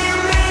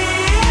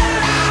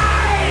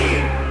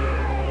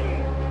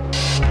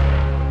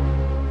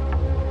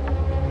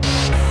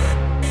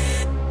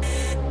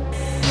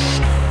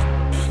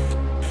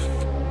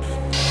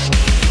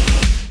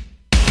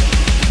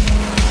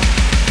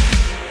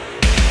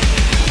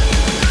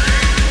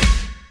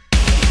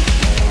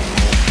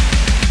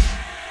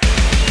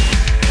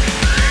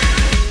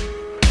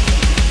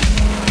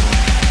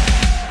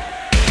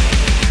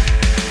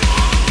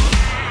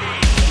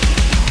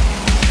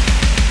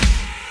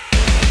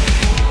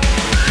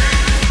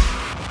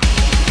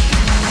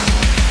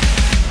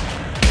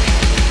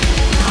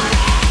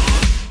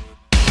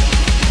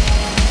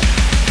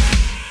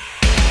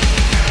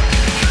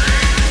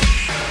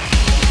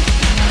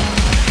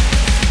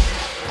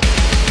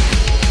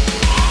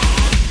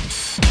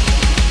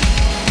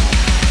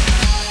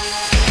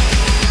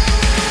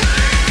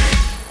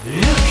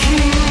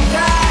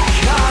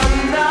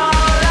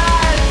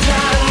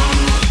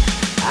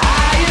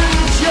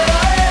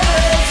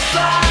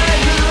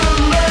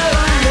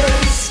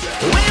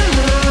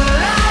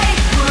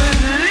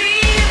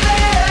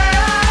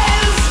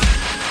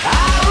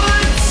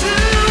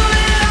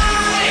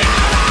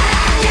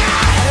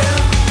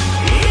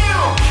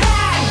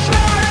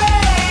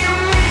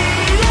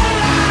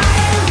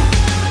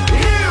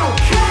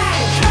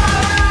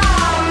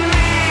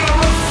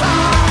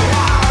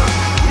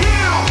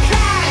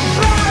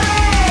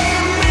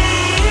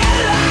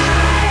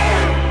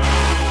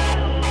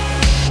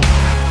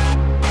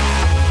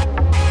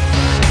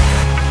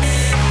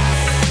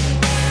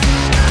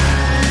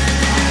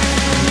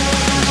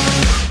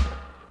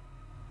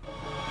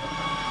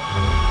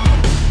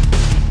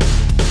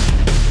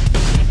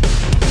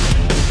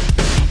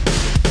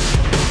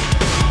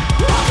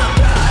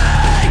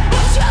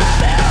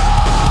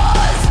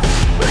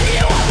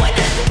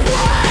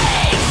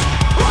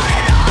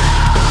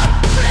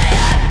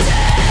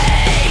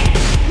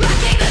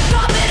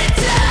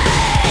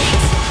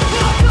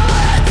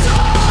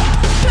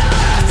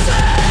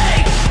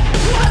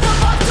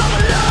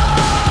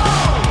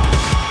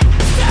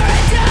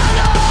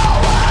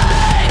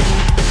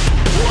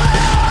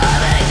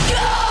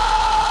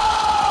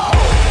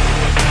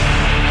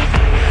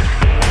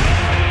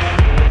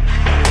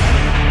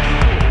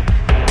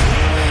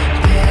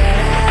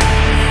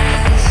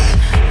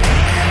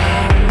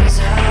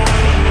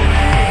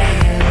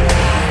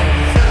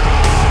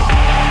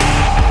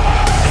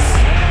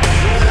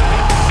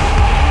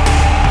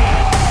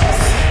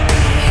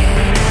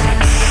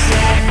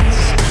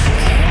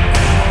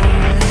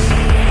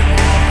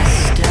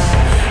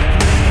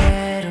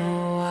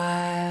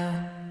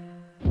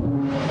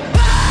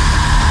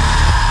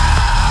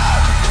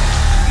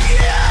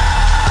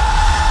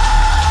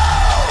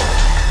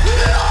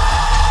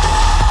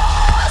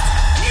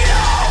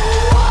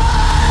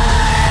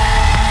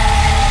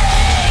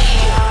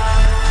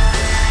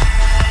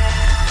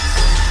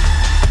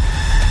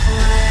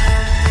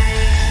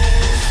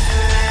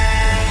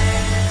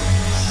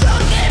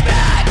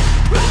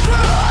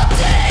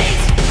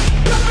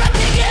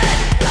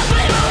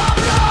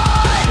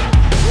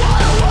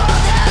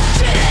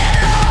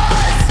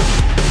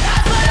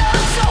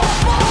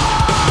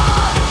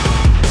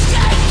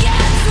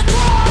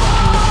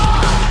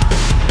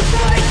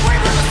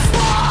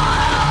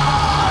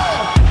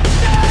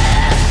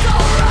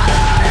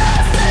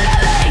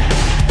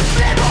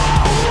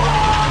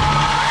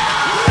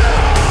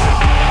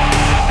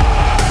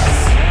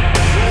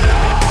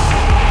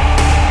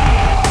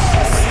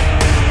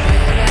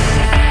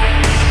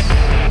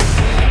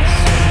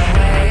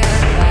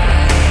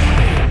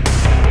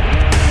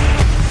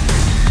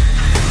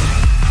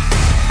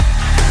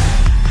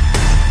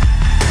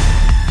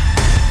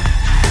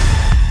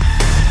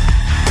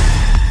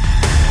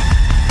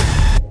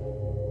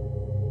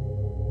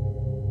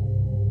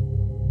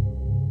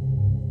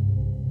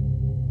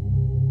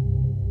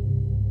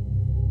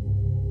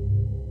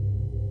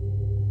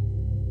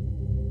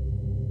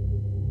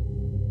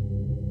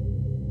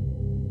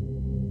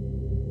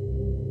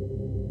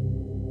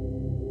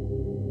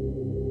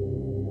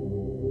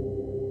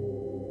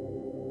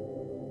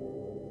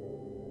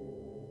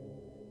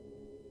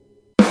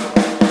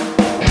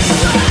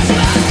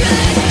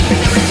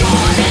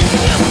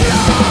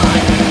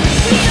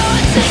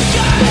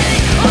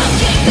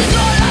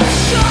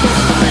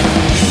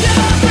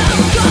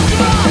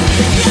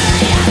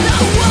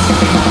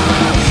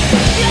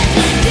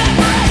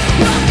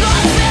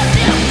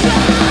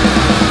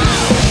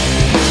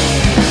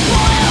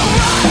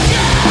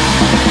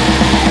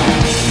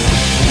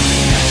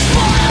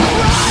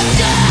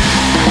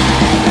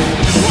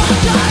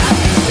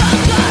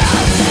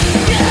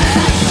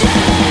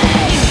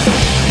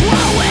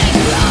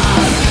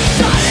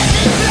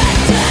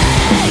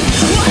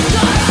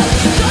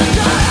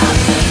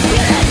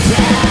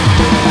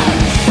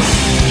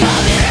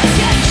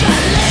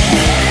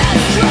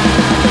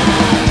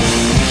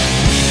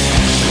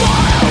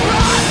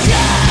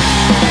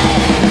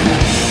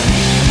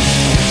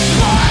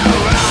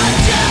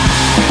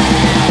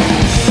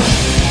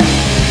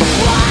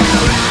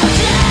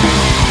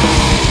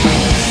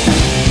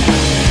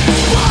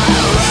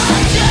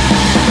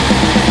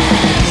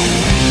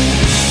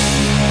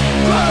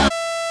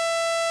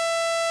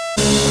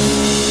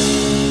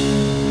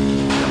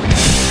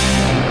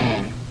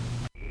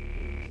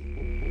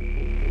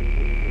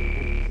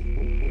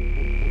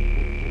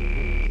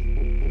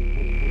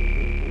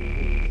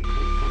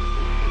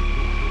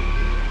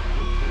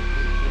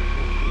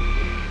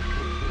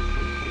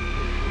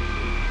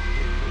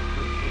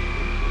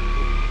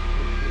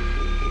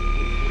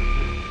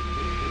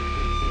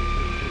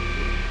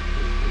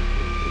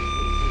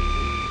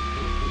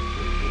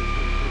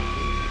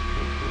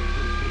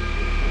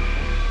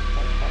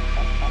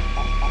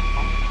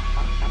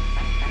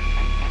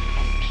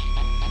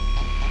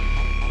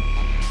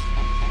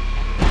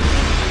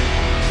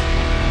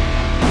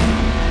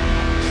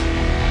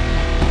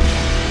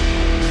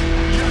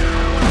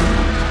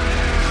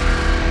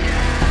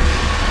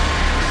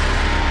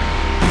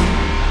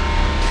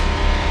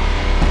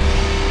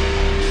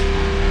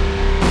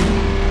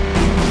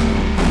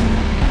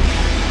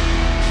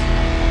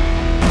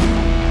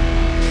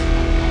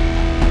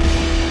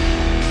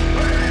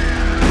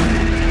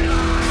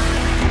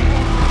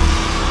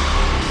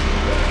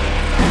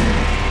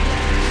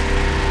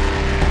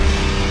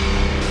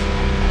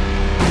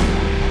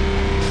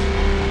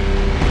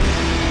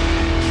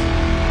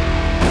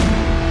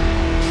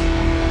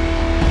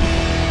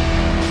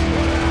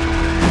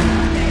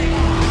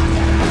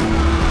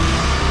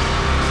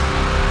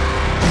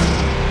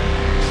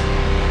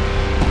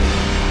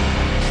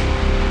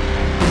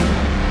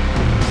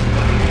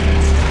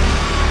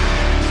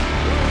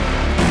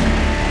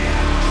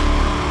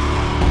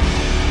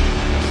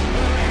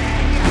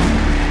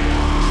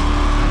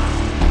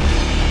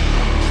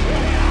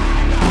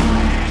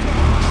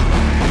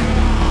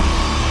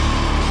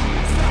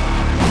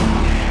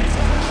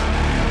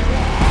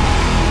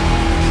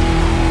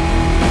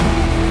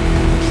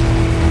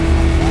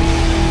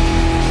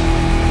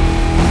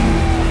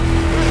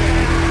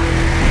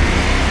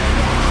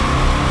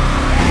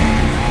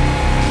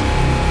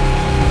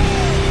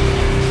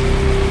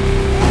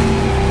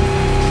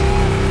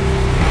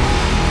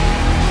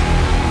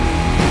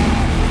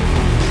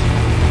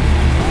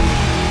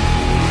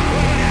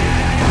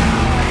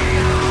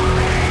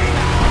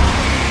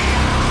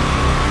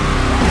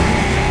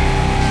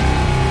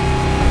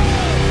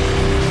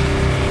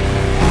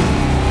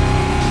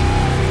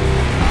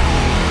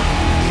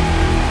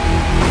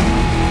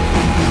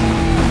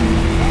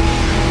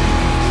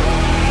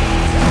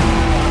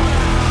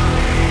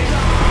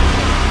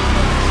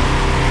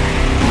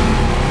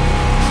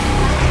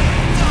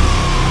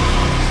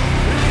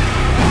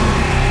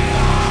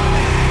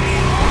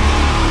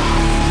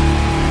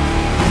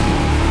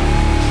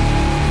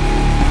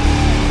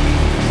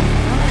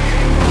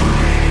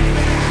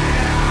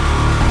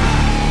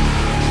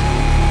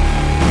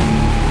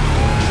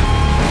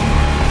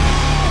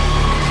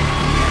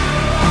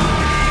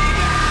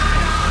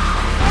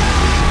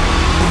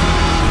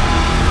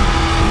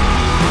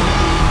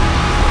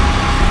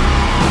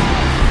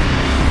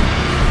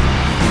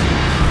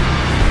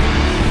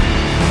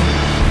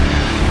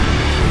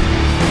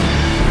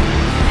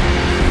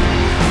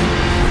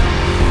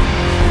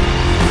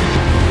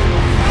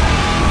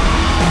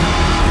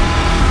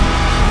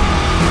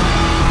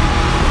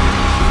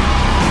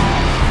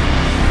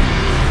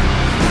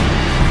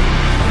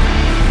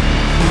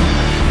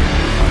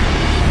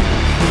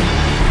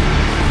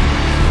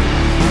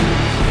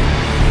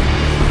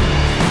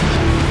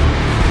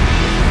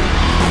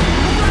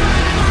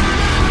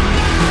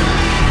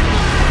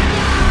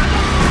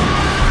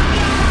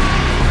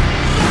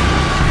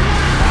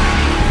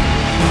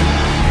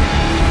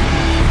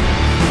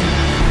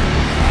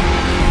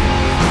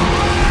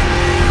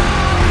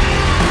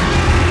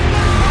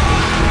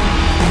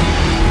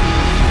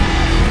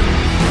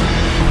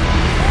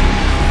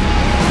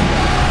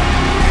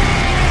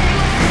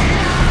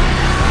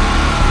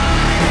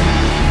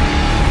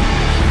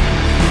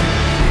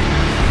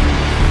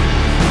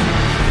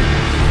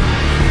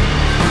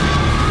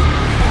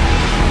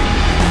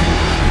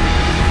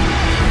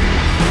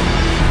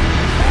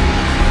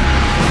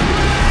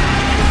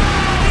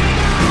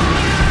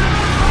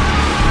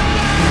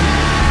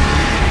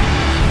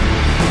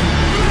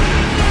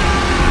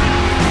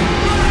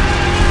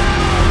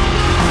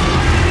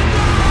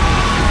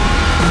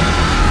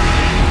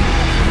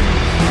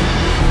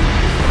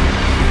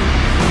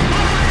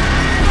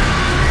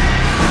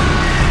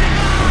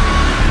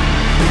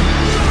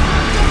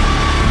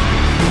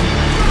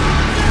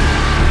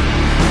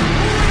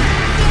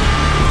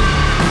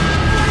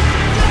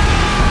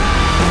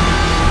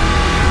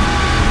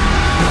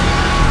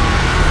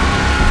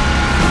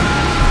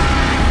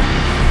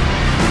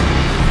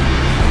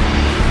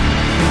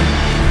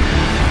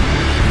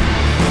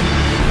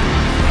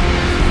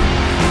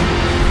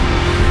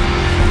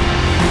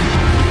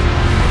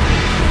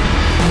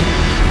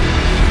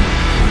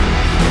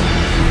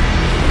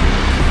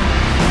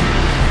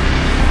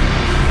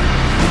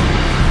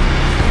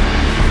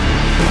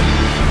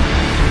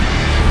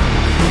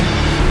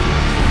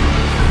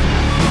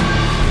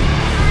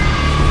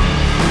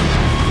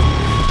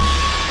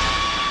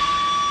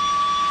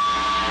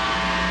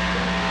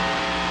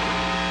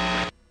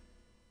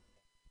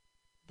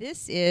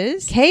This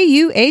is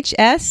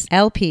KUHS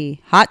LP,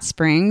 Hot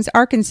Springs,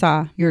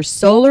 Arkansas, your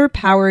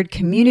solar-powered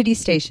community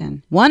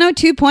station,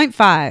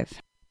 102.5.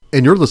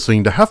 And you're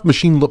listening to Half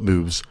Machine Lip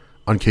Moves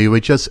on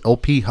KUHS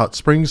LP Hot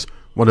Springs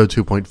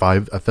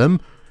 102.5 FM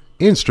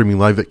and streaming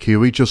live at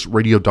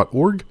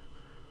KUHSradio.org.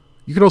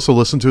 You can also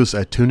listen to us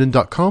at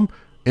tunein.com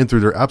and through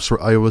their apps for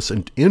iOS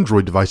and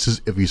Android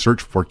devices if you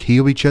search for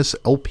KUHS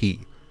LP.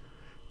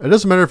 It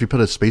doesn't matter if you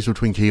put a space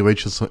between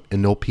KUHS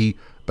and LP,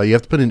 but you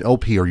have to put in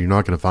LP or you're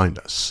not going to find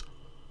us.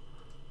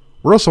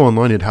 We're also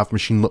online at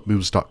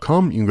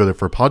halfmachinelipmoves.com. You can go there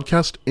for a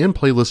podcast and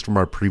playlist from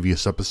our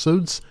previous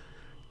episodes,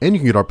 and you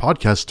can get our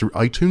podcast through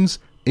iTunes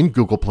and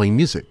Google Play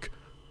Music.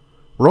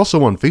 We're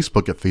also on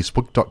Facebook at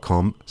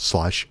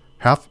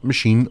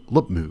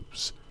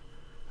facebook.com/halfmachinelipmoves.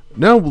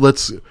 Now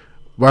let's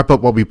wrap up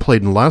what we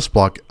played in the last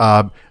block.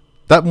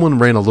 That one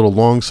ran a little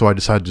long, so I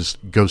decided to just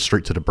go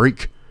straight to the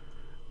break.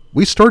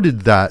 We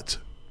started that...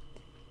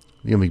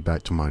 Let me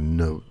back to my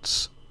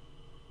notes.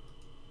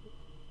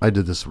 I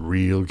did this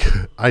real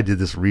good. I did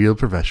this real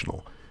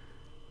professional.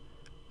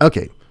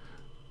 Okay.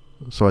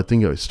 So I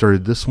think I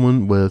started this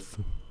one with...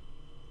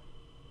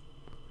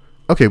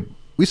 Okay,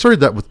 we started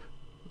that with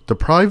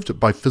Deprived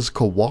by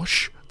Physical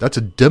Wash. That's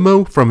a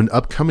demo from an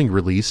upcoming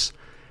release.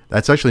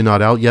 That's actually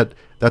not out yet.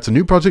 That's a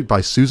new project by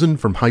Susan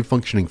from High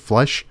Functioning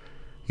Flesh.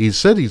 He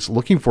said he's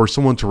looking for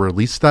someone to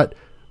release that,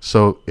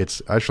 so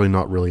it's actually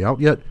not really out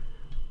yet.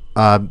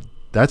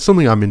 That's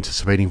something I'm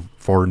anticipating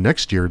for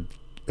next year.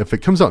 If it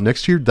comes out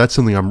next year, that's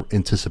something I'm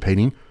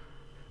anticipating.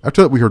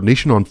 After that, we heard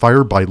Nation on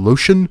Fire by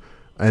Lotion,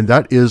 and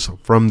that is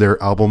from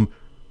their album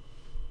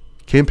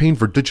Campaign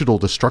for Digital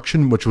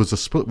Destruction, which was a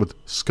split with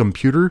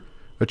Scumputer,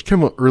 which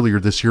came out earlier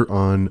this year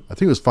on, I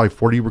think it was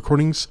 540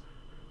 Recordings.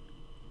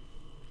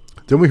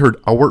 Then we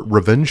heard Our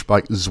Revenge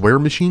by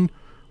Zweir Machine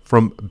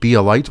from Be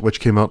a Light,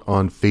 which came out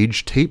on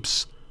Phage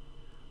Tapes.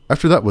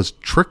 After that was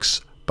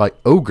Tricks by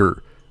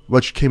Ogre,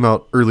 which came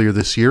out earlier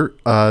this year.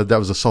 That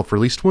was a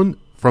self-released one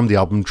from the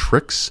album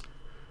Tricks.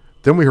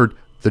 Then we heard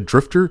The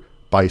Drifter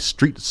by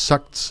Street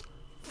Sects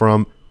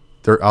from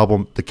their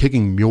album The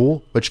Kicking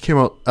Mule, which came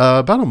out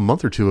about a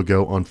month or two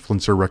ago on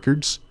Flinzer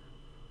Records.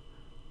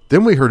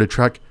 Then we heard a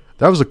track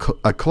that was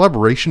a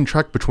collaboration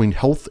track between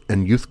Health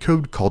and Youth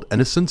Code called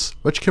Innocence,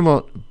 which came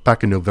out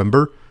back in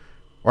November.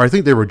 Or I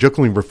think they were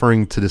jokingly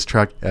referring to this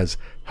track as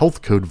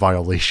Health Code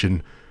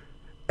Violation.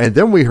 And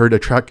then we heard a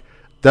track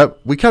that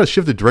we kind of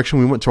shifted direction.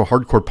 We went to a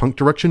hardcore punk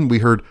direction. We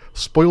heard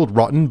Spoiled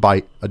Rotten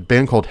by a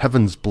band called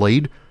Heaven's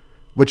Blade,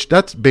 which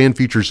that band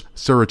features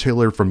Sarah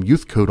Taylor from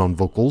Youth Code on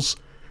vocals.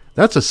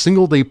 That's a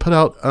single they put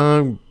out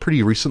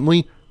pretty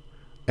recently,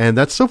 and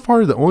that's so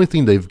far the only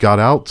thing they've got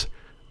out.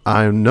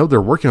 I know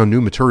they're working on new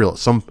material.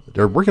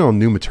 They're working on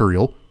new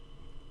material.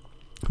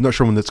 I'm not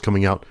sure when that's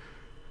coming out.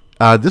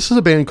 This is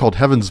a band called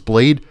Heaven's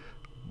Blade,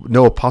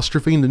 no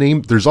apostrophe in the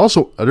name. There's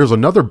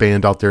another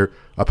band out there,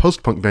 a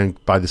post-punk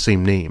band by the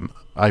same name.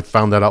 I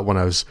found that out when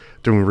I was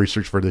doing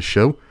research for this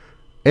show.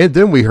 And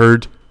then we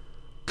heard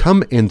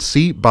Come and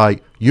See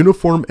by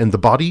Uniform and the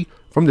Body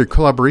from their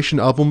collaboration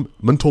album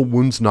Mental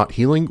Wounds Not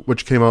Healing,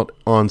 which came out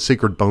on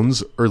Sacred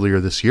Bones earlier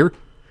this year.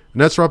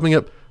 And that's wrapping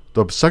up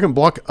the second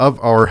block of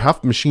our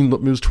Half Machine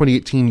Lip Moves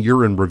 2018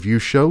 Year in Review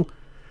show.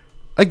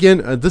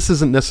 Again, this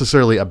isn't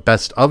necessarily a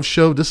best of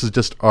show. This is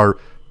just our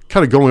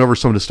kind of going over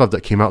some of the stuff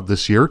that came out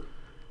this year.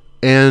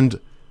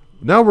 And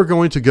now we're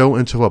going to go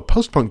into a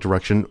post-punk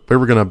direction where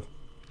we're going to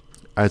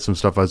add some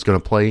stuff I was going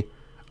to play.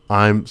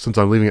 Since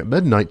I'm leaving at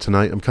midnight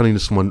tonight, I'm cutting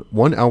this one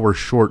 1 hour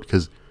short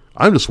because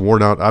I'm just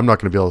worn out. I'm not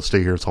going to be able to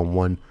stay here until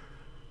 1.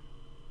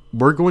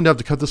 We're going to have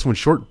to cut this one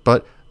short,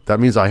 but that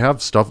means I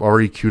have stuff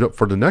already queued up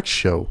for the next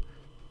show.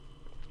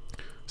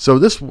 So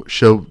in this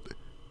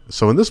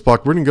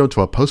block, we're going to go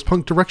into a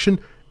post-punk direction,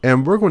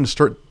 and we're going to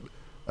start,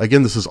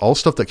 again, this is all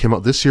stuff that came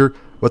out this year,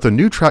 with a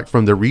new track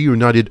from the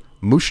reunited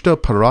Musta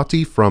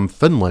Parati from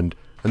Finland,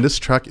 and this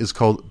track is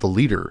called The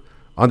Leader,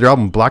 on their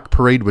album Black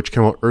Parade, which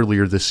came out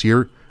earlier this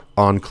year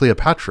on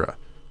Cleopatra.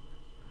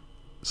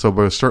 So we're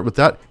going to start with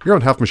that here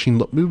on Half Machine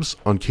Lip Moves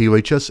on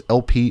KUHS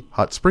LP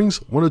Hot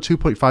Springs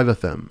 102.5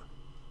 FM.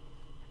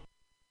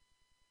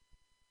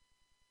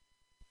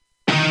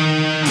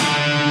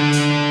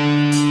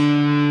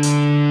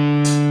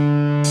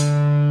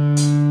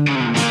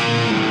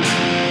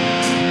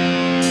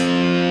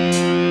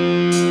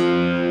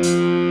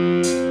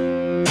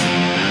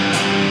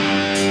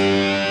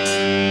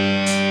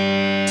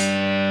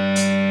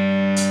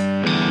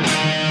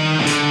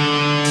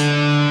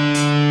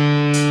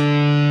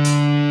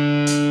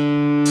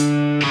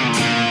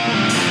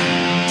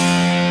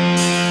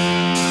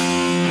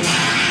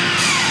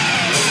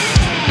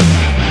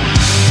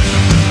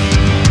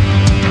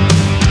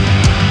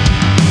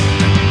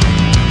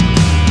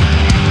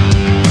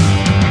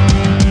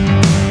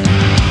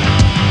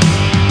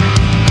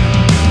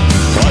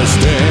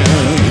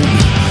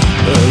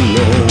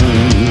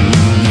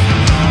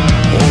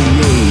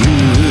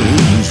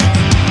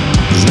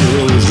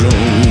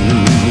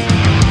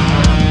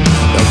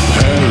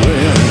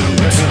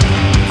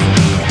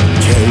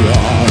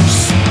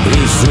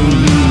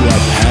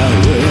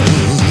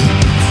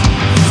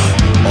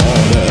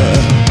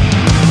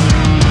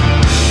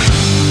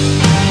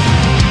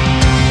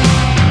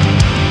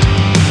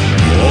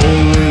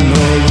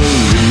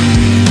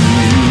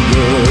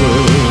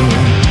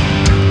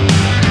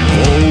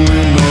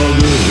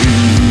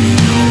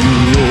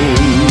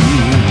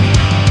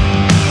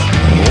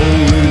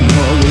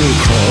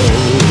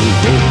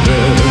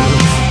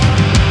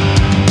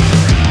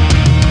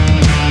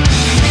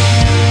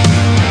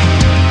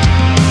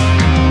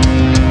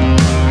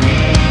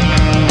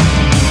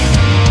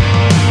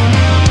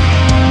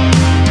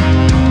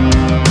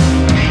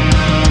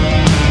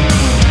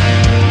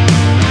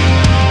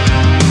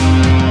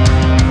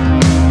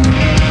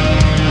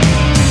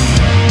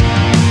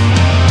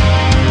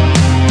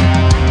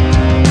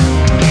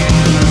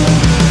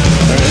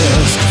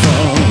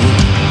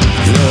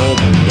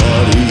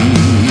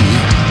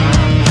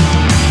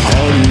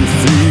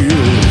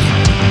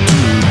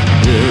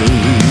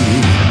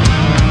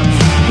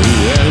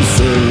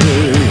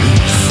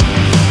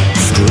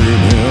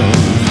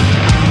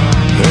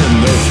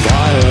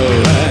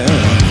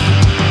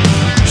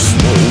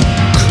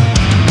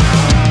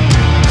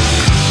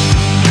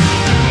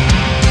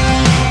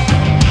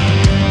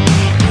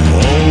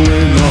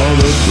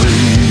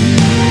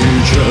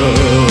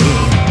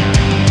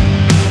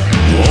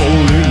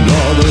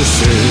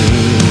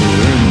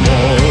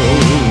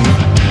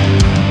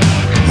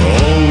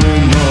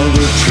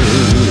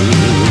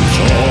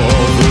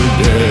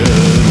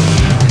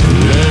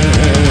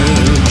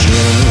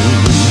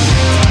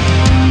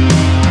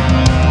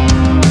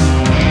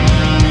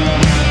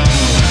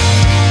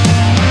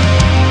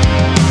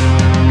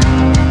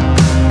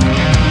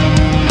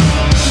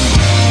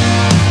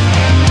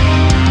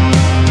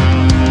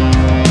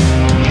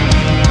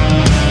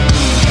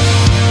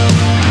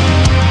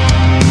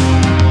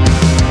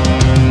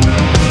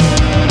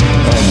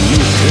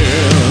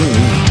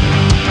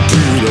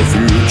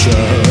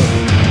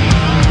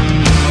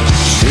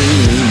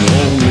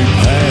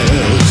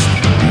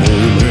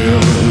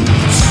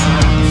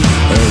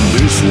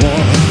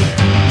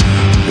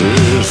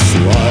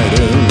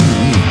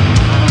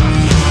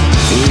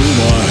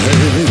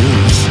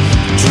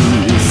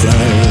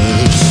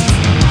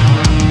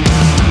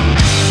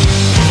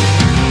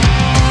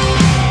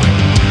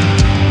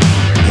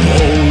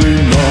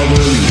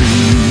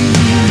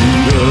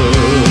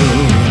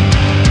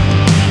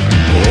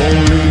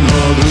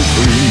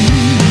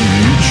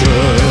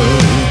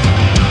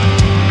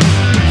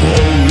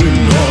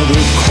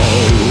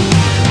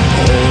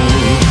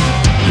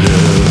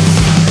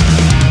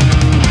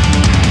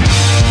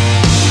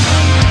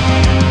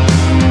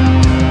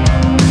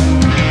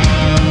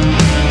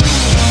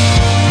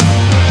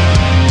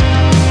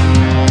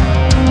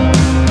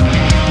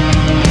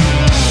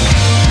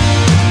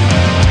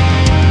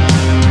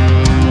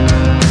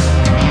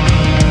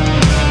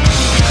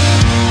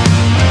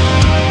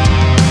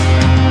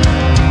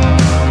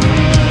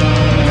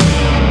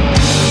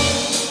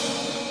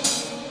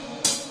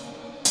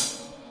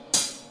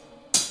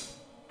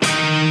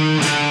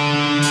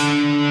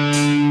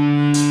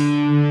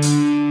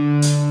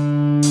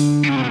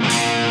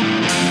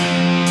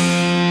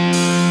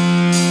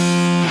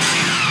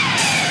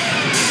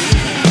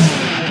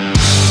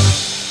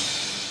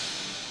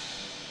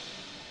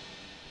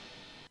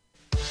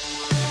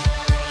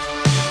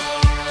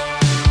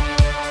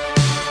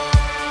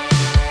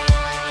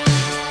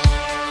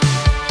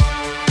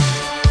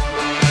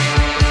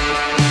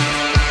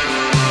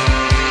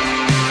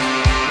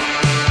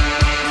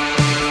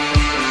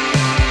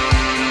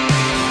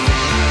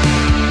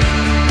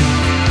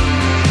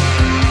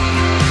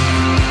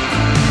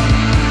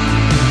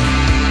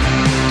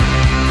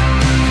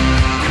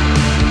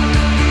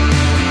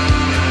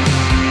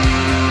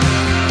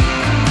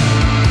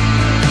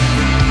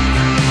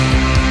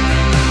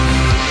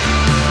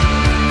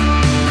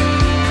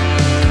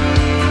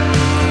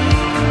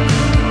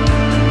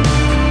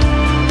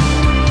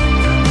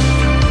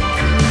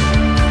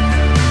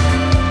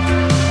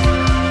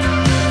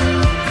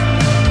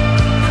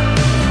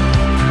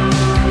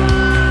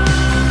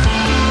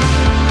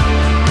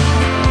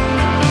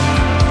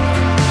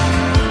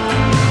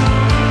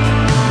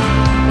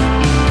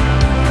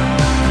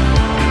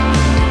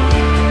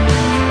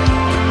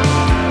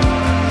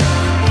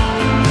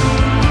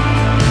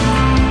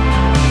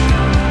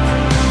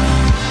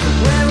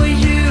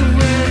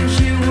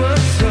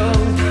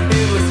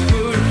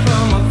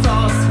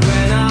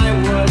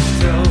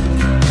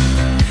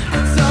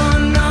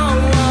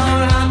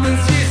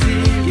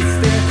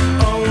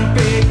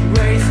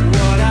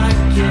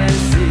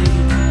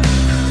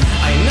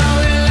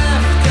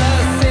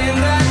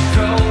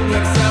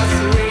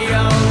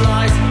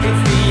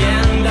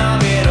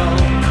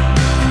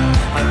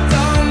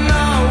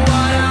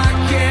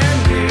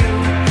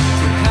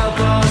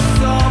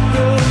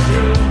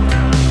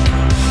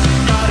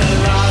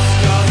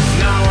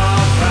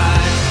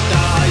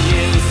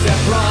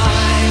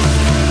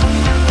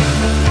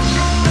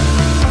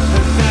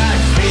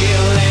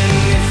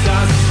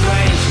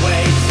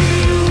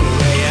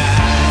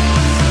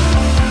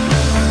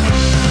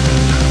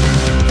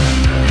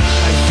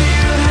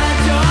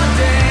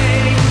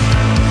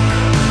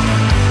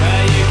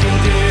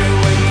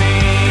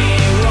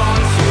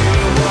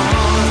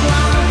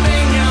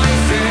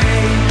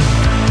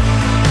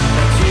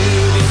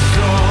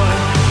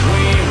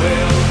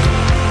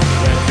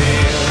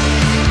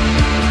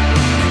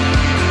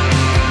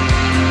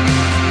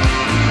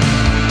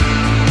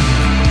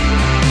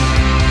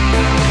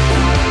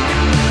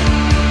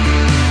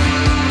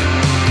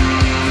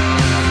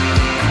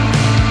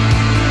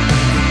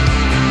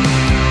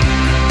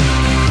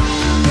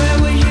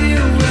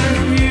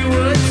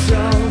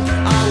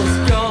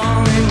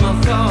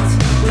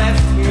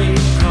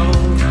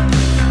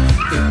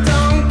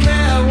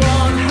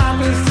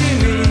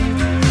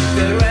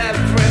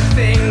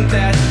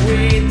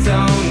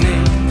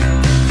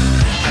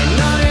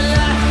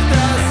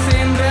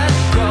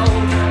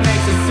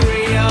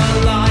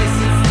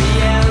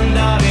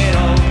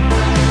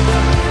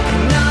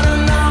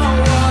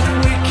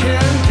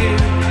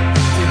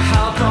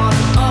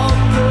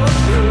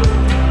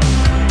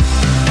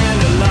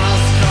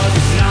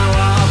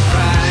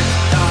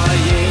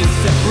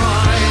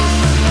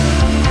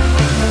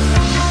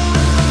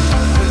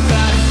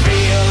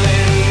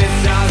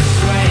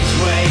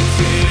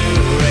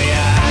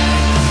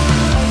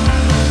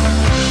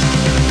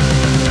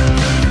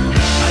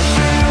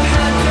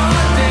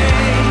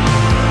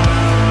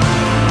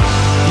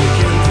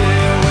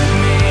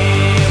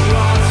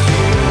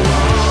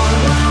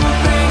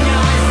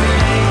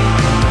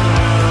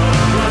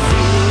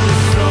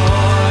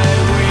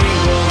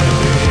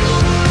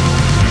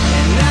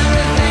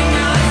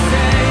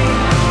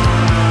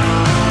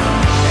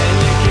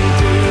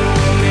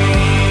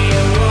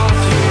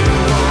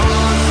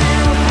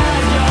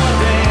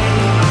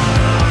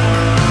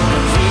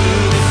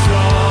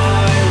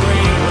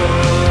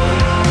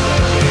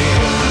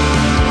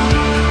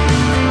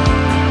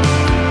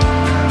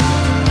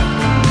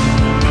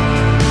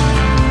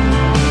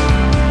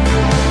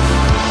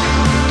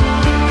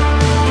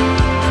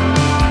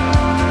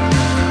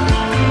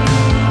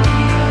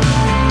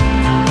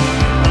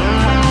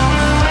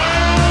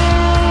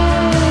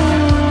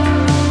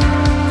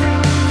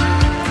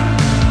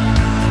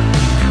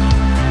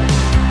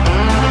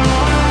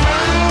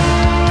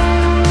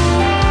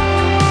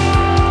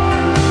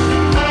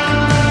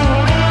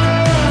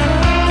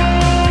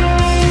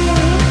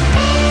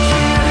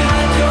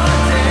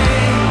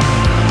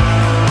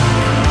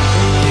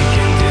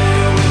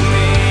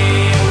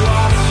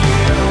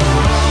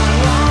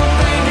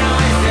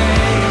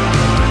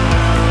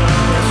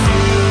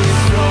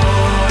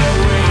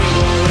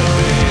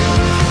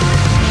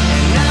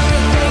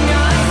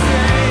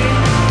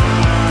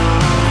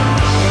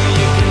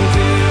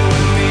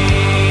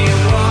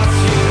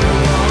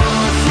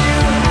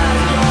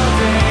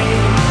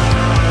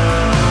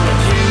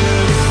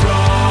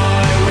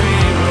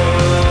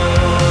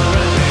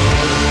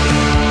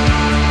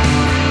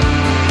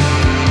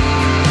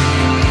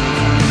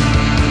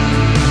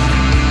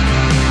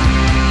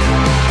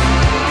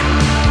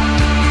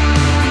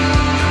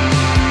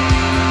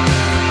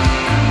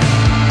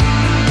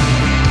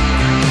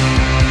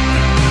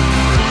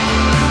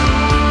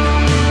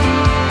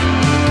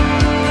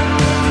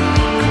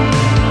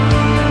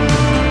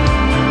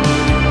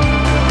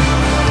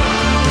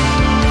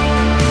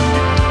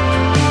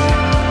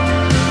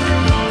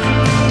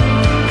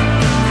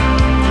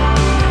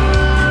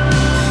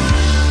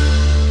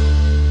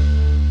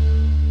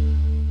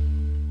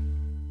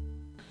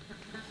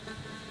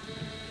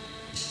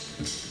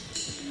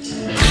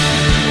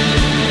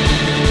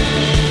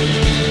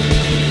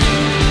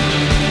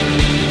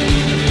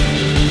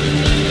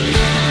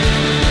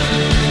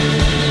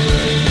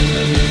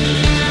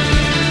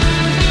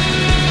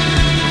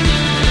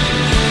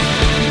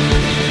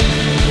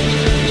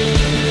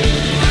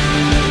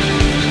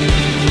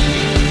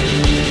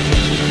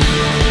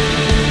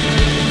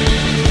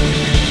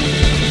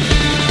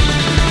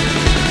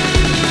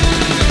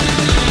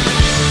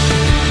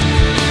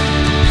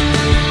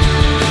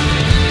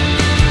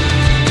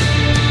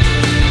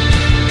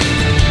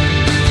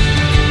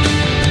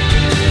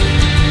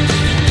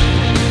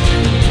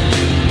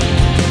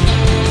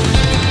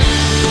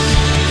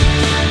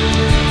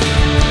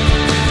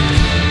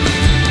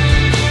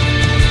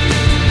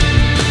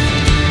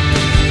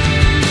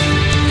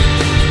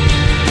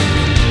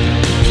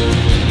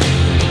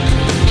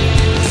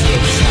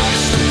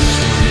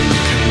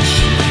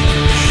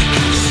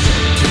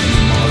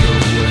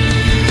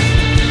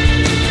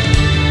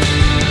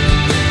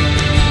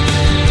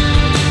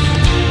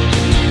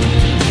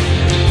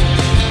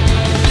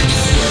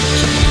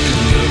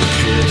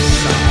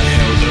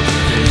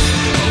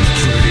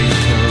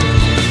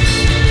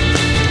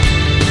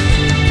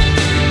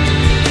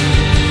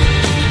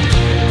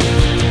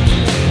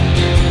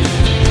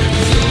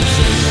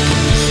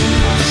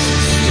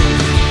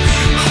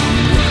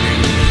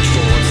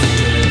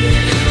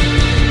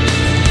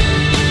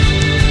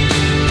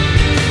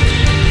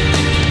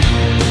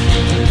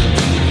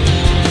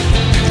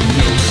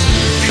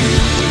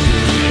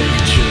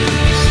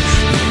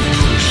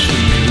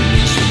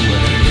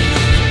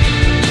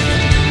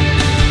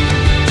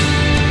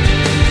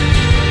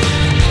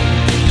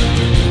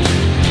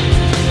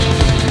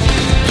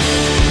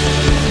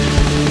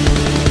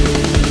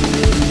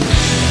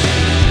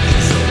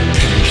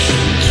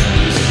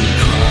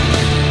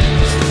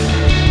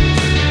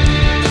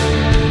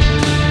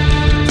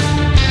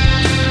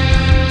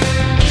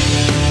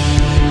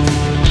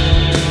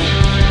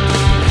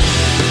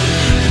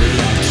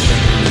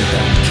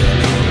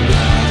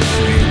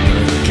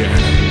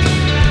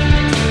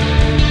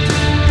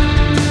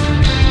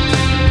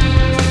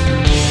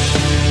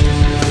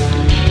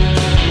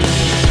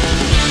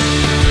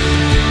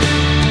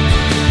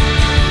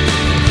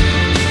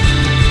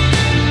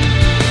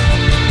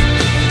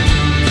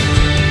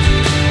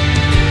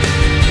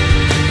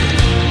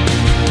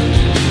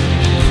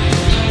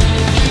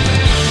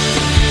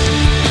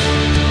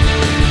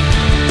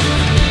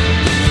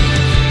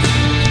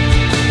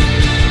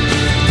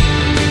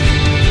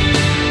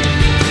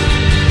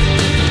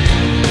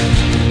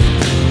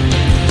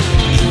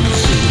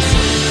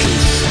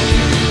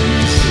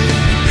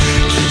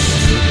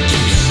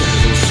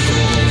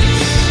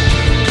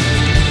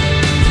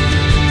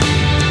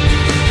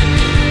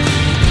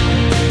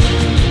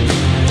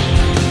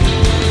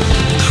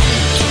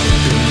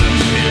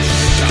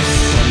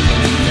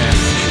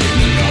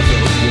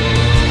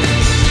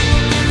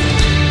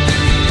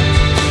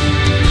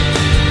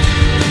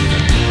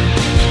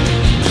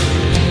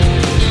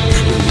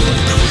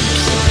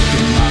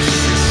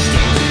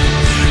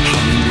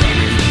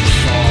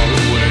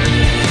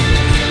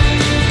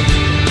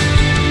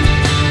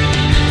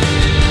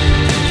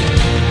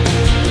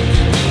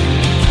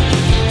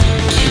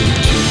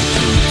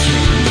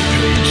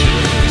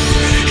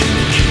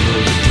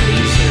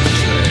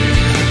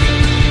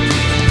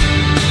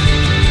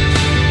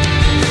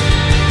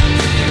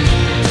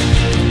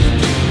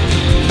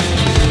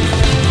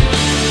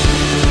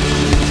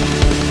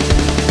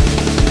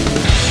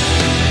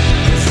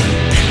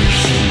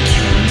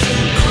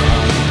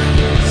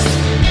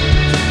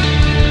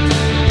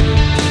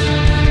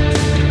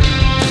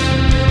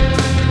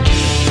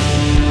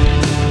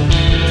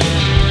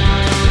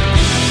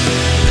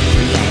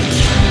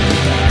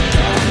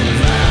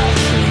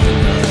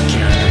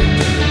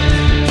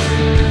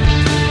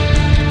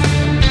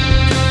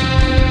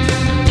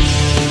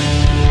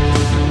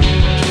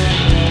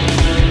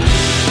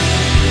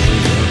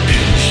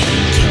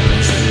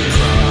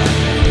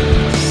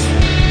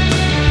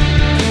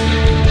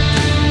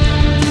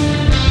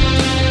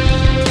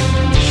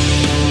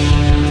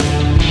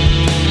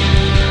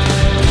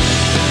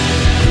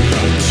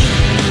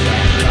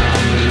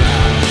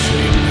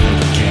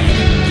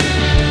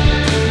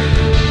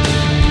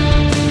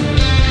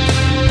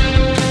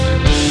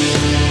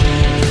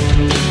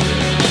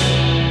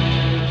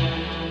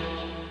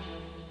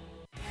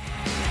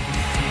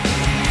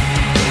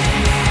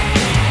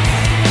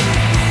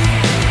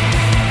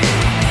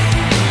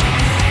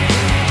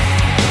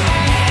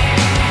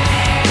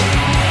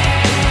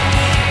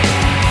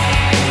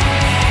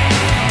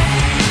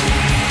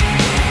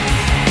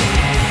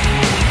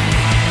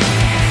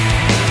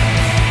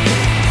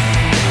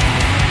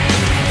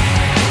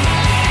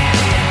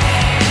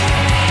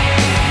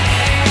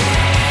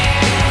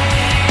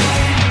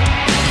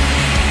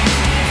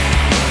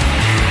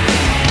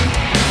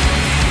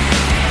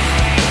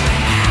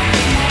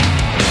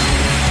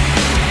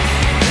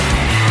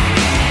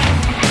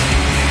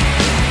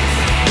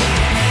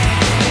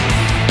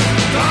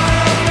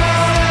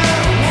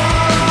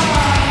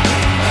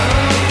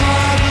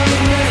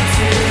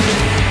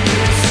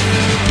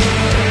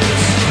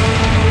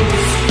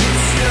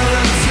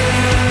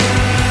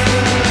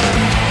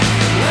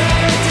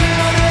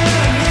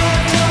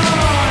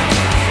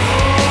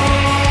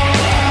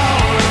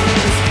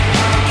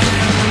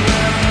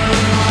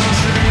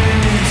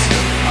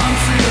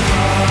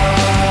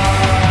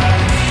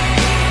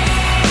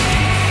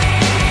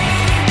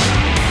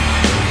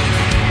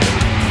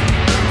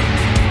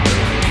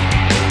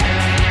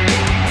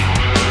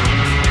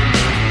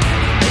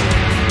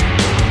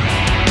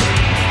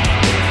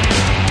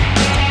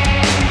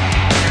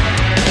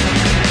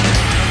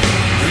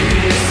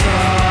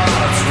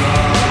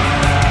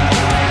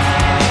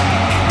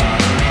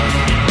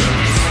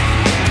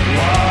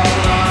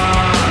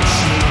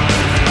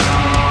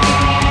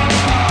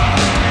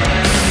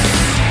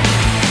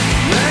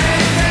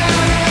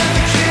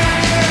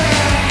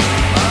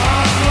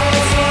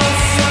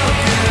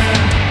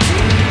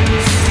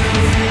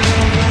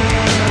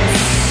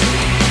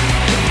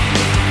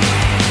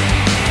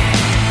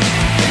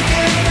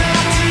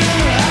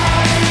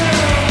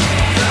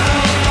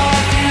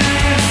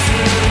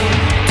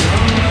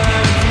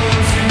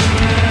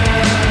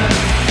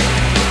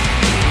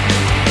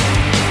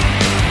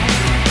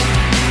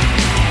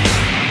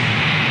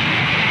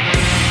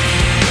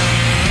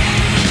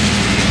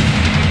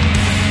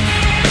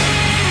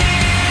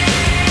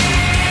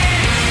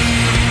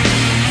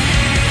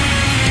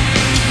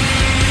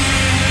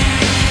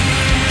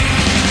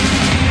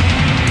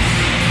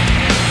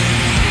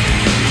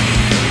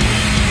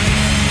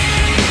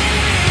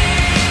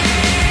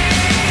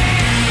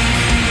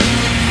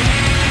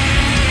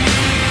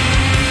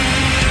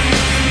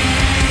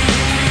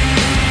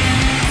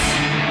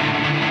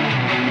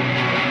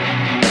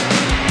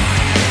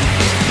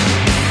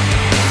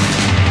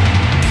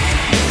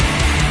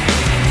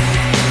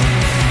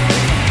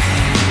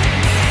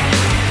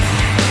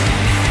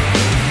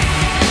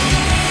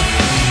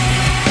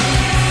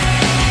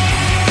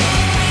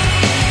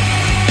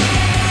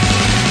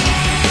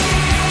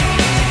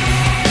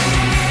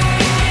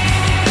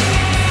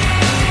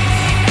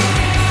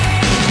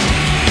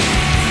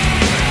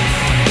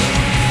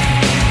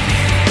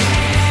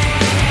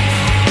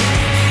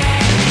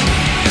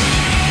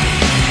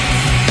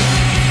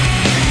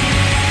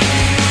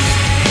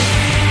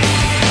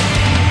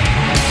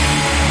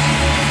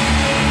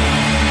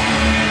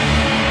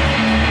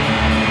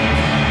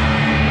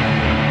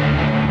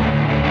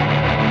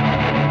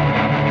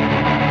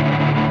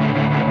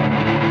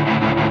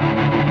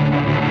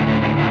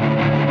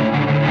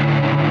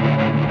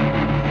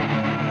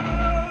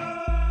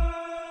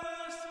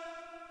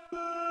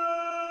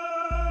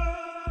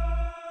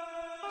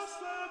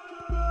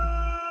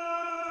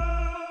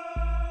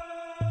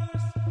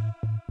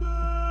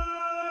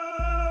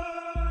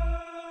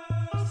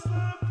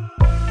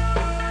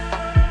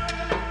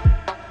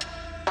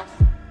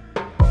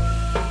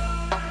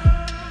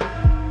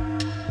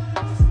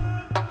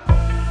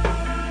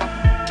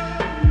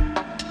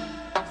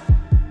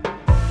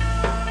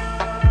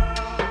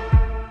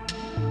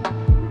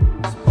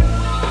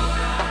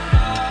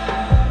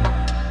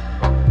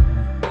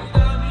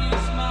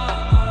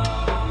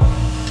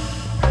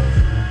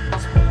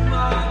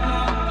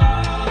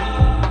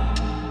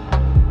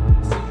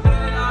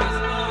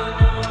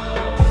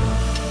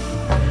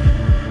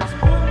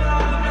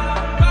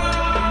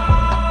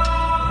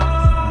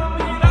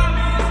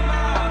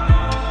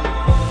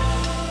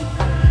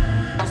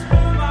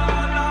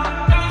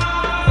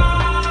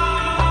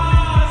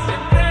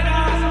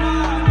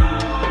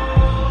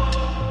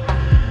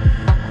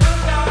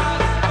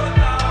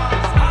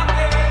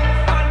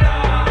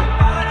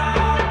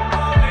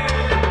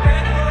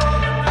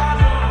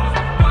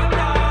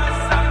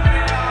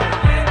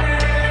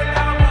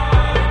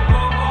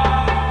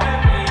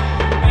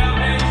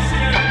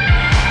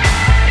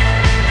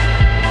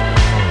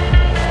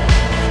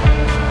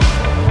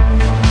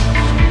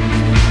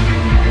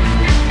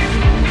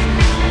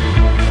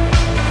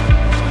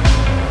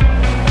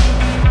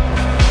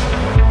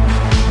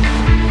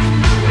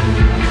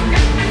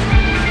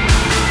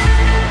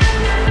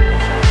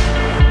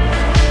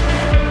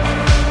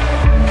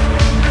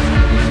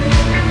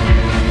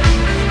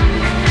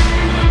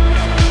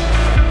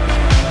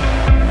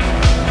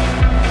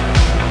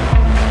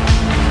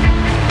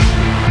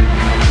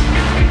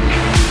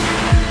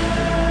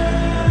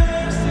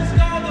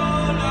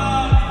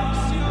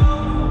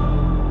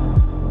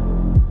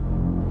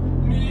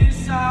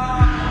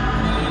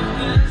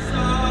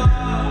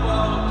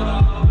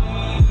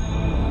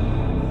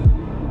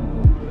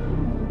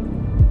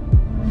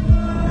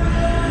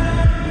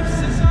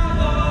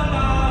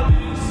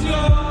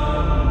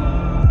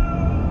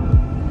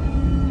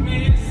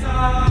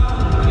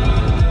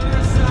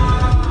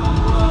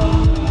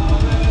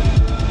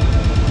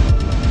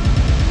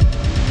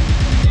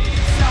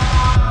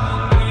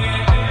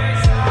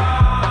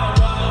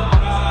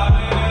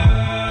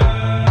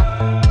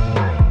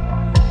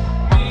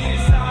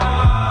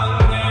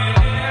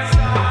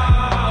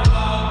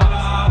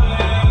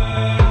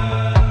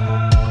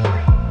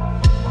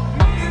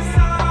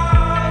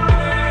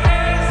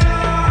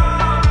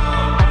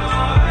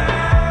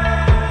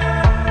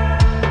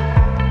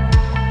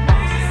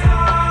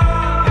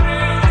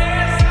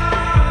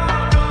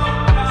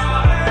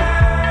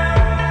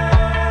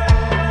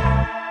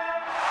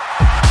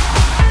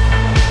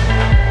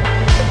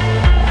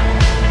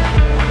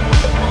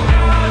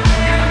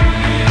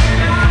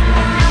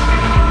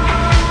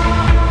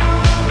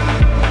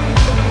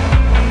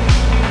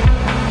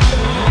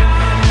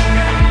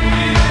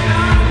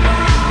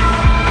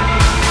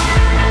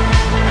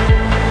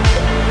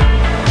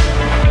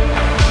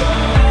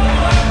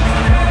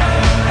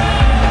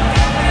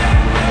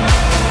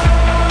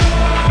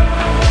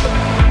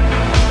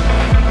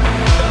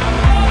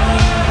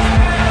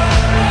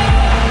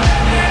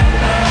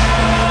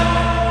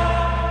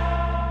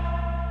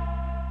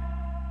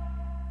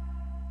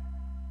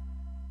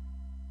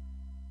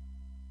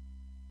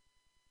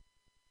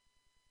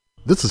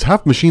 This is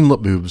Half Machine Lip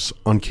Moves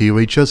on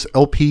KOHS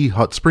LP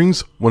Hot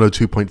Springs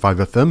 102.5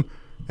 FM,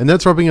 and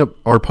that's wrapping up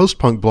our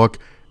post-punk block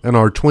and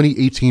our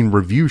 2018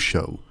 review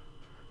show.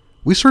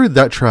 We started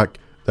that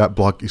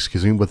block,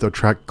 with a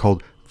track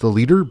called The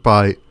Leader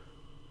by...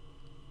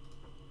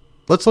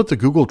 Let's let the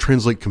Google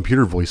Translate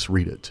computer voice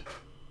read it.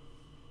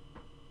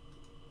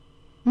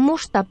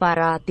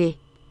 Mustaparaati.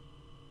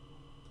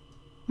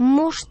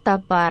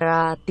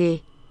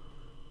 Mustaparaati.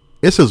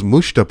 It says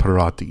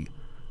Mustaparati.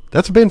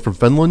 That's a band from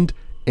Finland,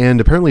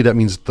 and apparently that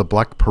means the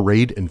Black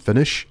Parade in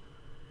Finnish.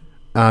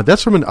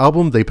 That's from an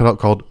album they put out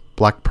called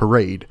Black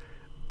Parade.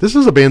 This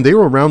is a band, they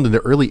were around in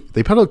the early...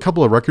 They put out a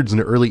couple of records in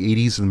the early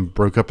 80s and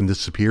broke up and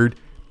disappeared.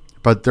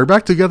 But they're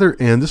back together,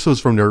 and this was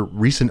from their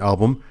recent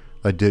album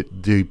that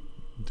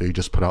they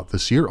just put out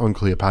this year on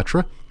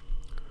Cleopatra.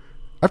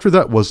 After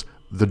that was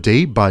The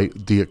Day by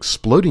The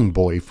Exploding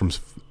Boy from...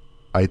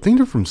 I think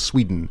they're from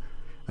Sweden.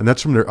 And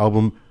that's from their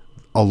album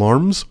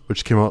Alarms,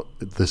 which came out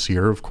this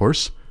year, of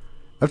course.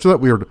 After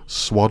that, we heard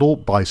Swaddle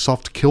by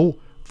Soft Kill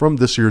from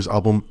this year's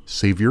album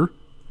Savior.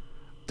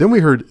 Then we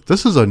heard...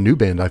 This is a new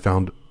band I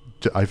found.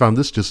 I found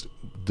this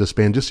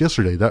band just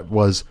yesterday. That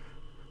was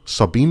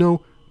Sabino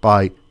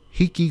by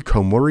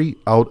Hikikomori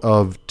out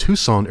of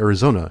Tucson,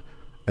 Arizona.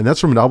 And that's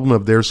from an album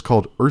of theirs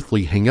called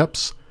Earthly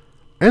Hangups.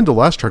 And the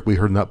last track we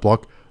heard in that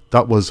block,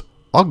 that was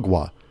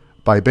Agua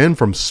by a band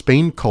from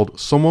Spain called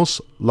Somos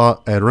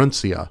la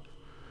Herencia,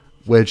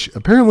 which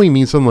apparently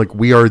means something like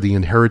We Are the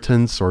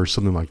Inheritance or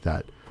something like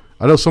that.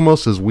 I know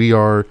Somos says we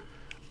are,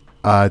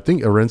 I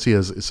think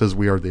Herencia says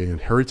We Are the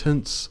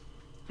Inheritance.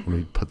 Let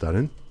me put that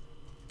in.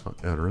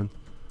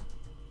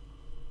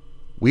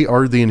 We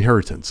Are the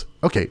Inheritance.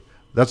 Okay,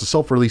 that's a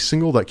self-release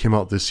single that came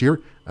out this year,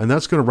 and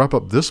that's going to wrap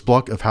up this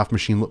block of Half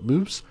Machine Lip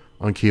Moves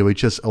on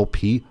KOHS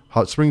LP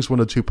Hot Springs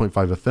 102.5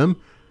 FM.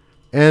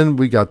 And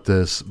we got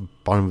this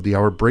bottom of the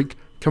hour break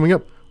coming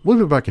up. We'll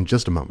be back in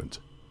just a moment.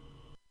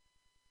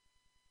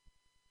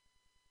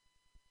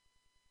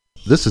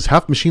 This is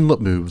Half Machine Lip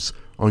Moves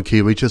on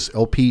KOHS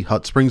LP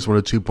Hot Springs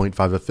 102.5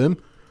 FM.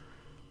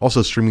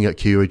 Also streaming at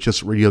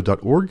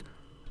KOHSradio.org.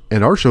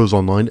 And our show is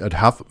online at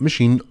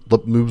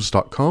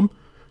halfmachinelipmoves.com.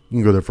 You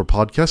can go there for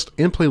podcast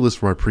and playlists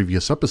from our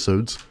previous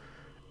episodes.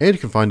 And you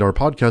can find our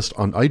podcast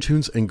on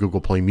iTunes and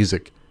Google Play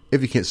Music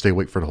if you can't stay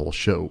awake for the whole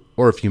show,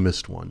 or if you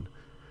missed one.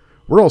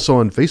 We're also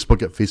on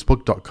Facebook at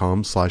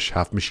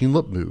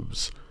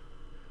facebook.com/halfmachinelipmoves.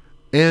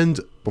 And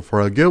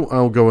before I go,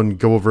 I'll go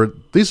over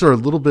it. These are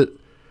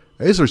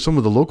some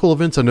of the local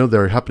events I know that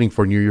are happening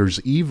for New Year's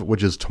Eve,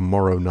 which is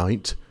tomorrow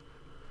night.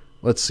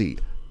 Let's see.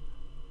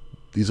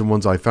 These are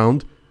ones I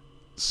found.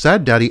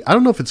 Sad Daddy. I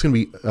don't know if it's going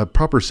to be a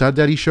proper Sad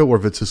Daddy show or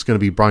if it's just going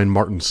to be Brian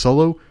Martin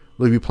solo.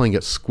 We'll be playing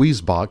at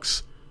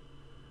Squeezebox.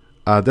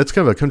 That's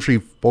kind of a country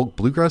folk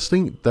bluegrass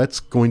thing. That's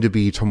going to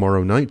be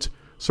tomorrow night.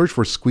 Search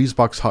for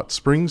Squeezebox Hot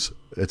Springs.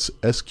 It's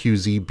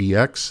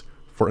SQZBX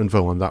for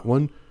info on that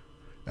one.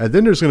 And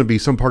then there's going to be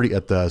some party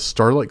at the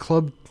Starlight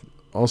Club.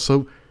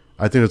 Also,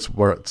 I think that's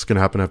where it's going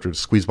to happen after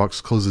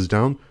Squeezebox closes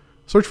down.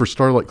 Search for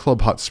Starlight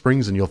Club Hot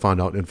Springs and you'll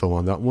find out info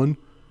on that one.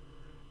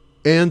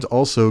 And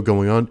also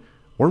going on,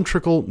 Worm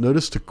Trickle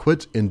Notice to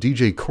Quit and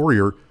DJ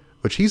Courier,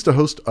 which he's the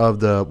host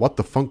of the What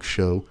the Funk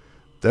show.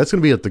 That's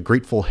going to be at the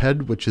Grateful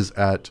Head, which is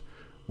at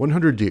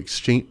 100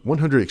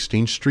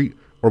 Exchange Street,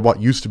 or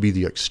what used to be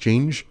the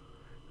Exchange.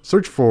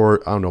 Search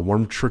for,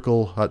 Worm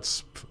Trickle.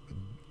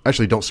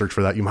 Actually, don't search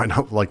for that. You might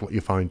not like what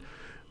you find.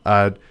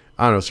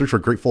 Search for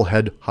Grateful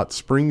Head Hot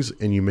Springs,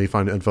 and you may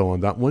find info on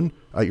that one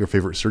at your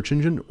favorite search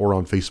engine or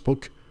on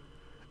Facebook.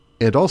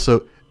 And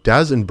also,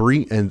 Daz and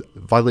Bree and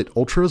Violet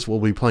Ultras will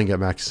be playing at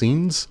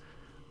Maxine's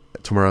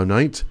tomorrow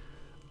night.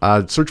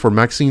 Search for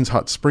Maxine's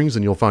Hot Springs,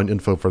 and you'll find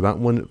info for that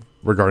one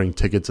regarding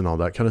tickets and all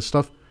that kind of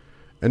stuff.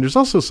 And there's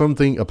also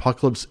something,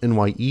 Apocalypse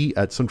NYE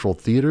at Central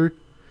Theater.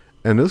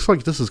 And it looks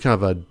like this is kind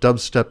of a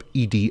dubstep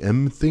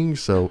EDM thing,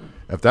 so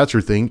if that's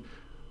your thing,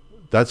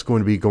 that's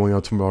going to be going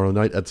on tomorrow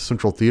night at the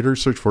Central Theater.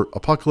 Search for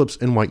Apocalypse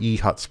NYE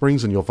Hot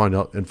Springs, and you'll find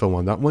out info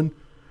on that one.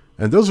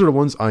 And those are the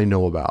ones I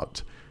know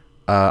about.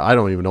 I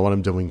don't even know what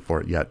I'm doing for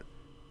it yet.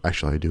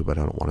 Actually, I do, but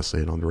I don't want to say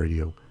it on the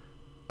radio.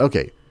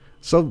 Okay,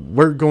 so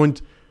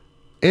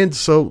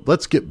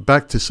let's get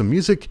back to some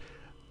music.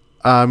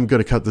 I'm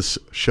going to cut this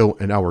show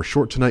an hour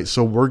short tonight,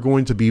 so we're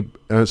going to be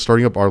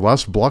starting up our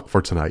last block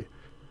for tonight.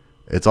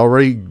 It's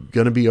already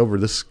going to be over,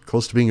 this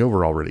close to being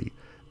over already.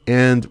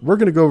 And we're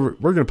going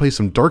to play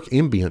some dark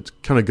ambient,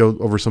 kind of go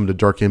over some of the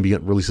dark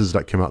ambient releases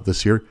that came out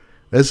this year.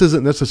 This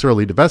isn't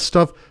necessarily the best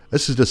stuff,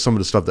 this is just some of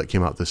the stuff that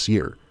came out this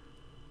year.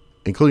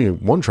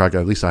 Including one track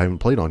at least I haven't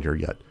played on here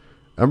yet.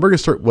 And we're going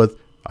to start with,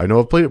 I know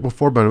I've played it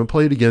before, but I'm going to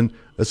play it again.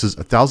 This is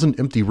 1,000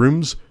 Empty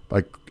Rooms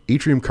by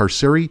Atrium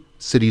Carceri,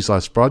 City's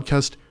Last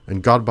Broadcast,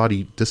 and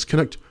Godbody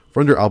Disconnect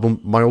from their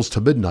album Miles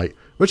to Midnight,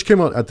 which came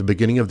out at the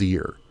beginning of the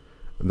year.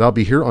 And that'll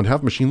be here on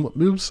Half Machine Lip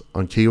Moves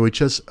on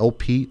KOHS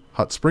LP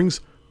Hot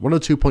Springs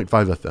 102.5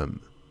 FM.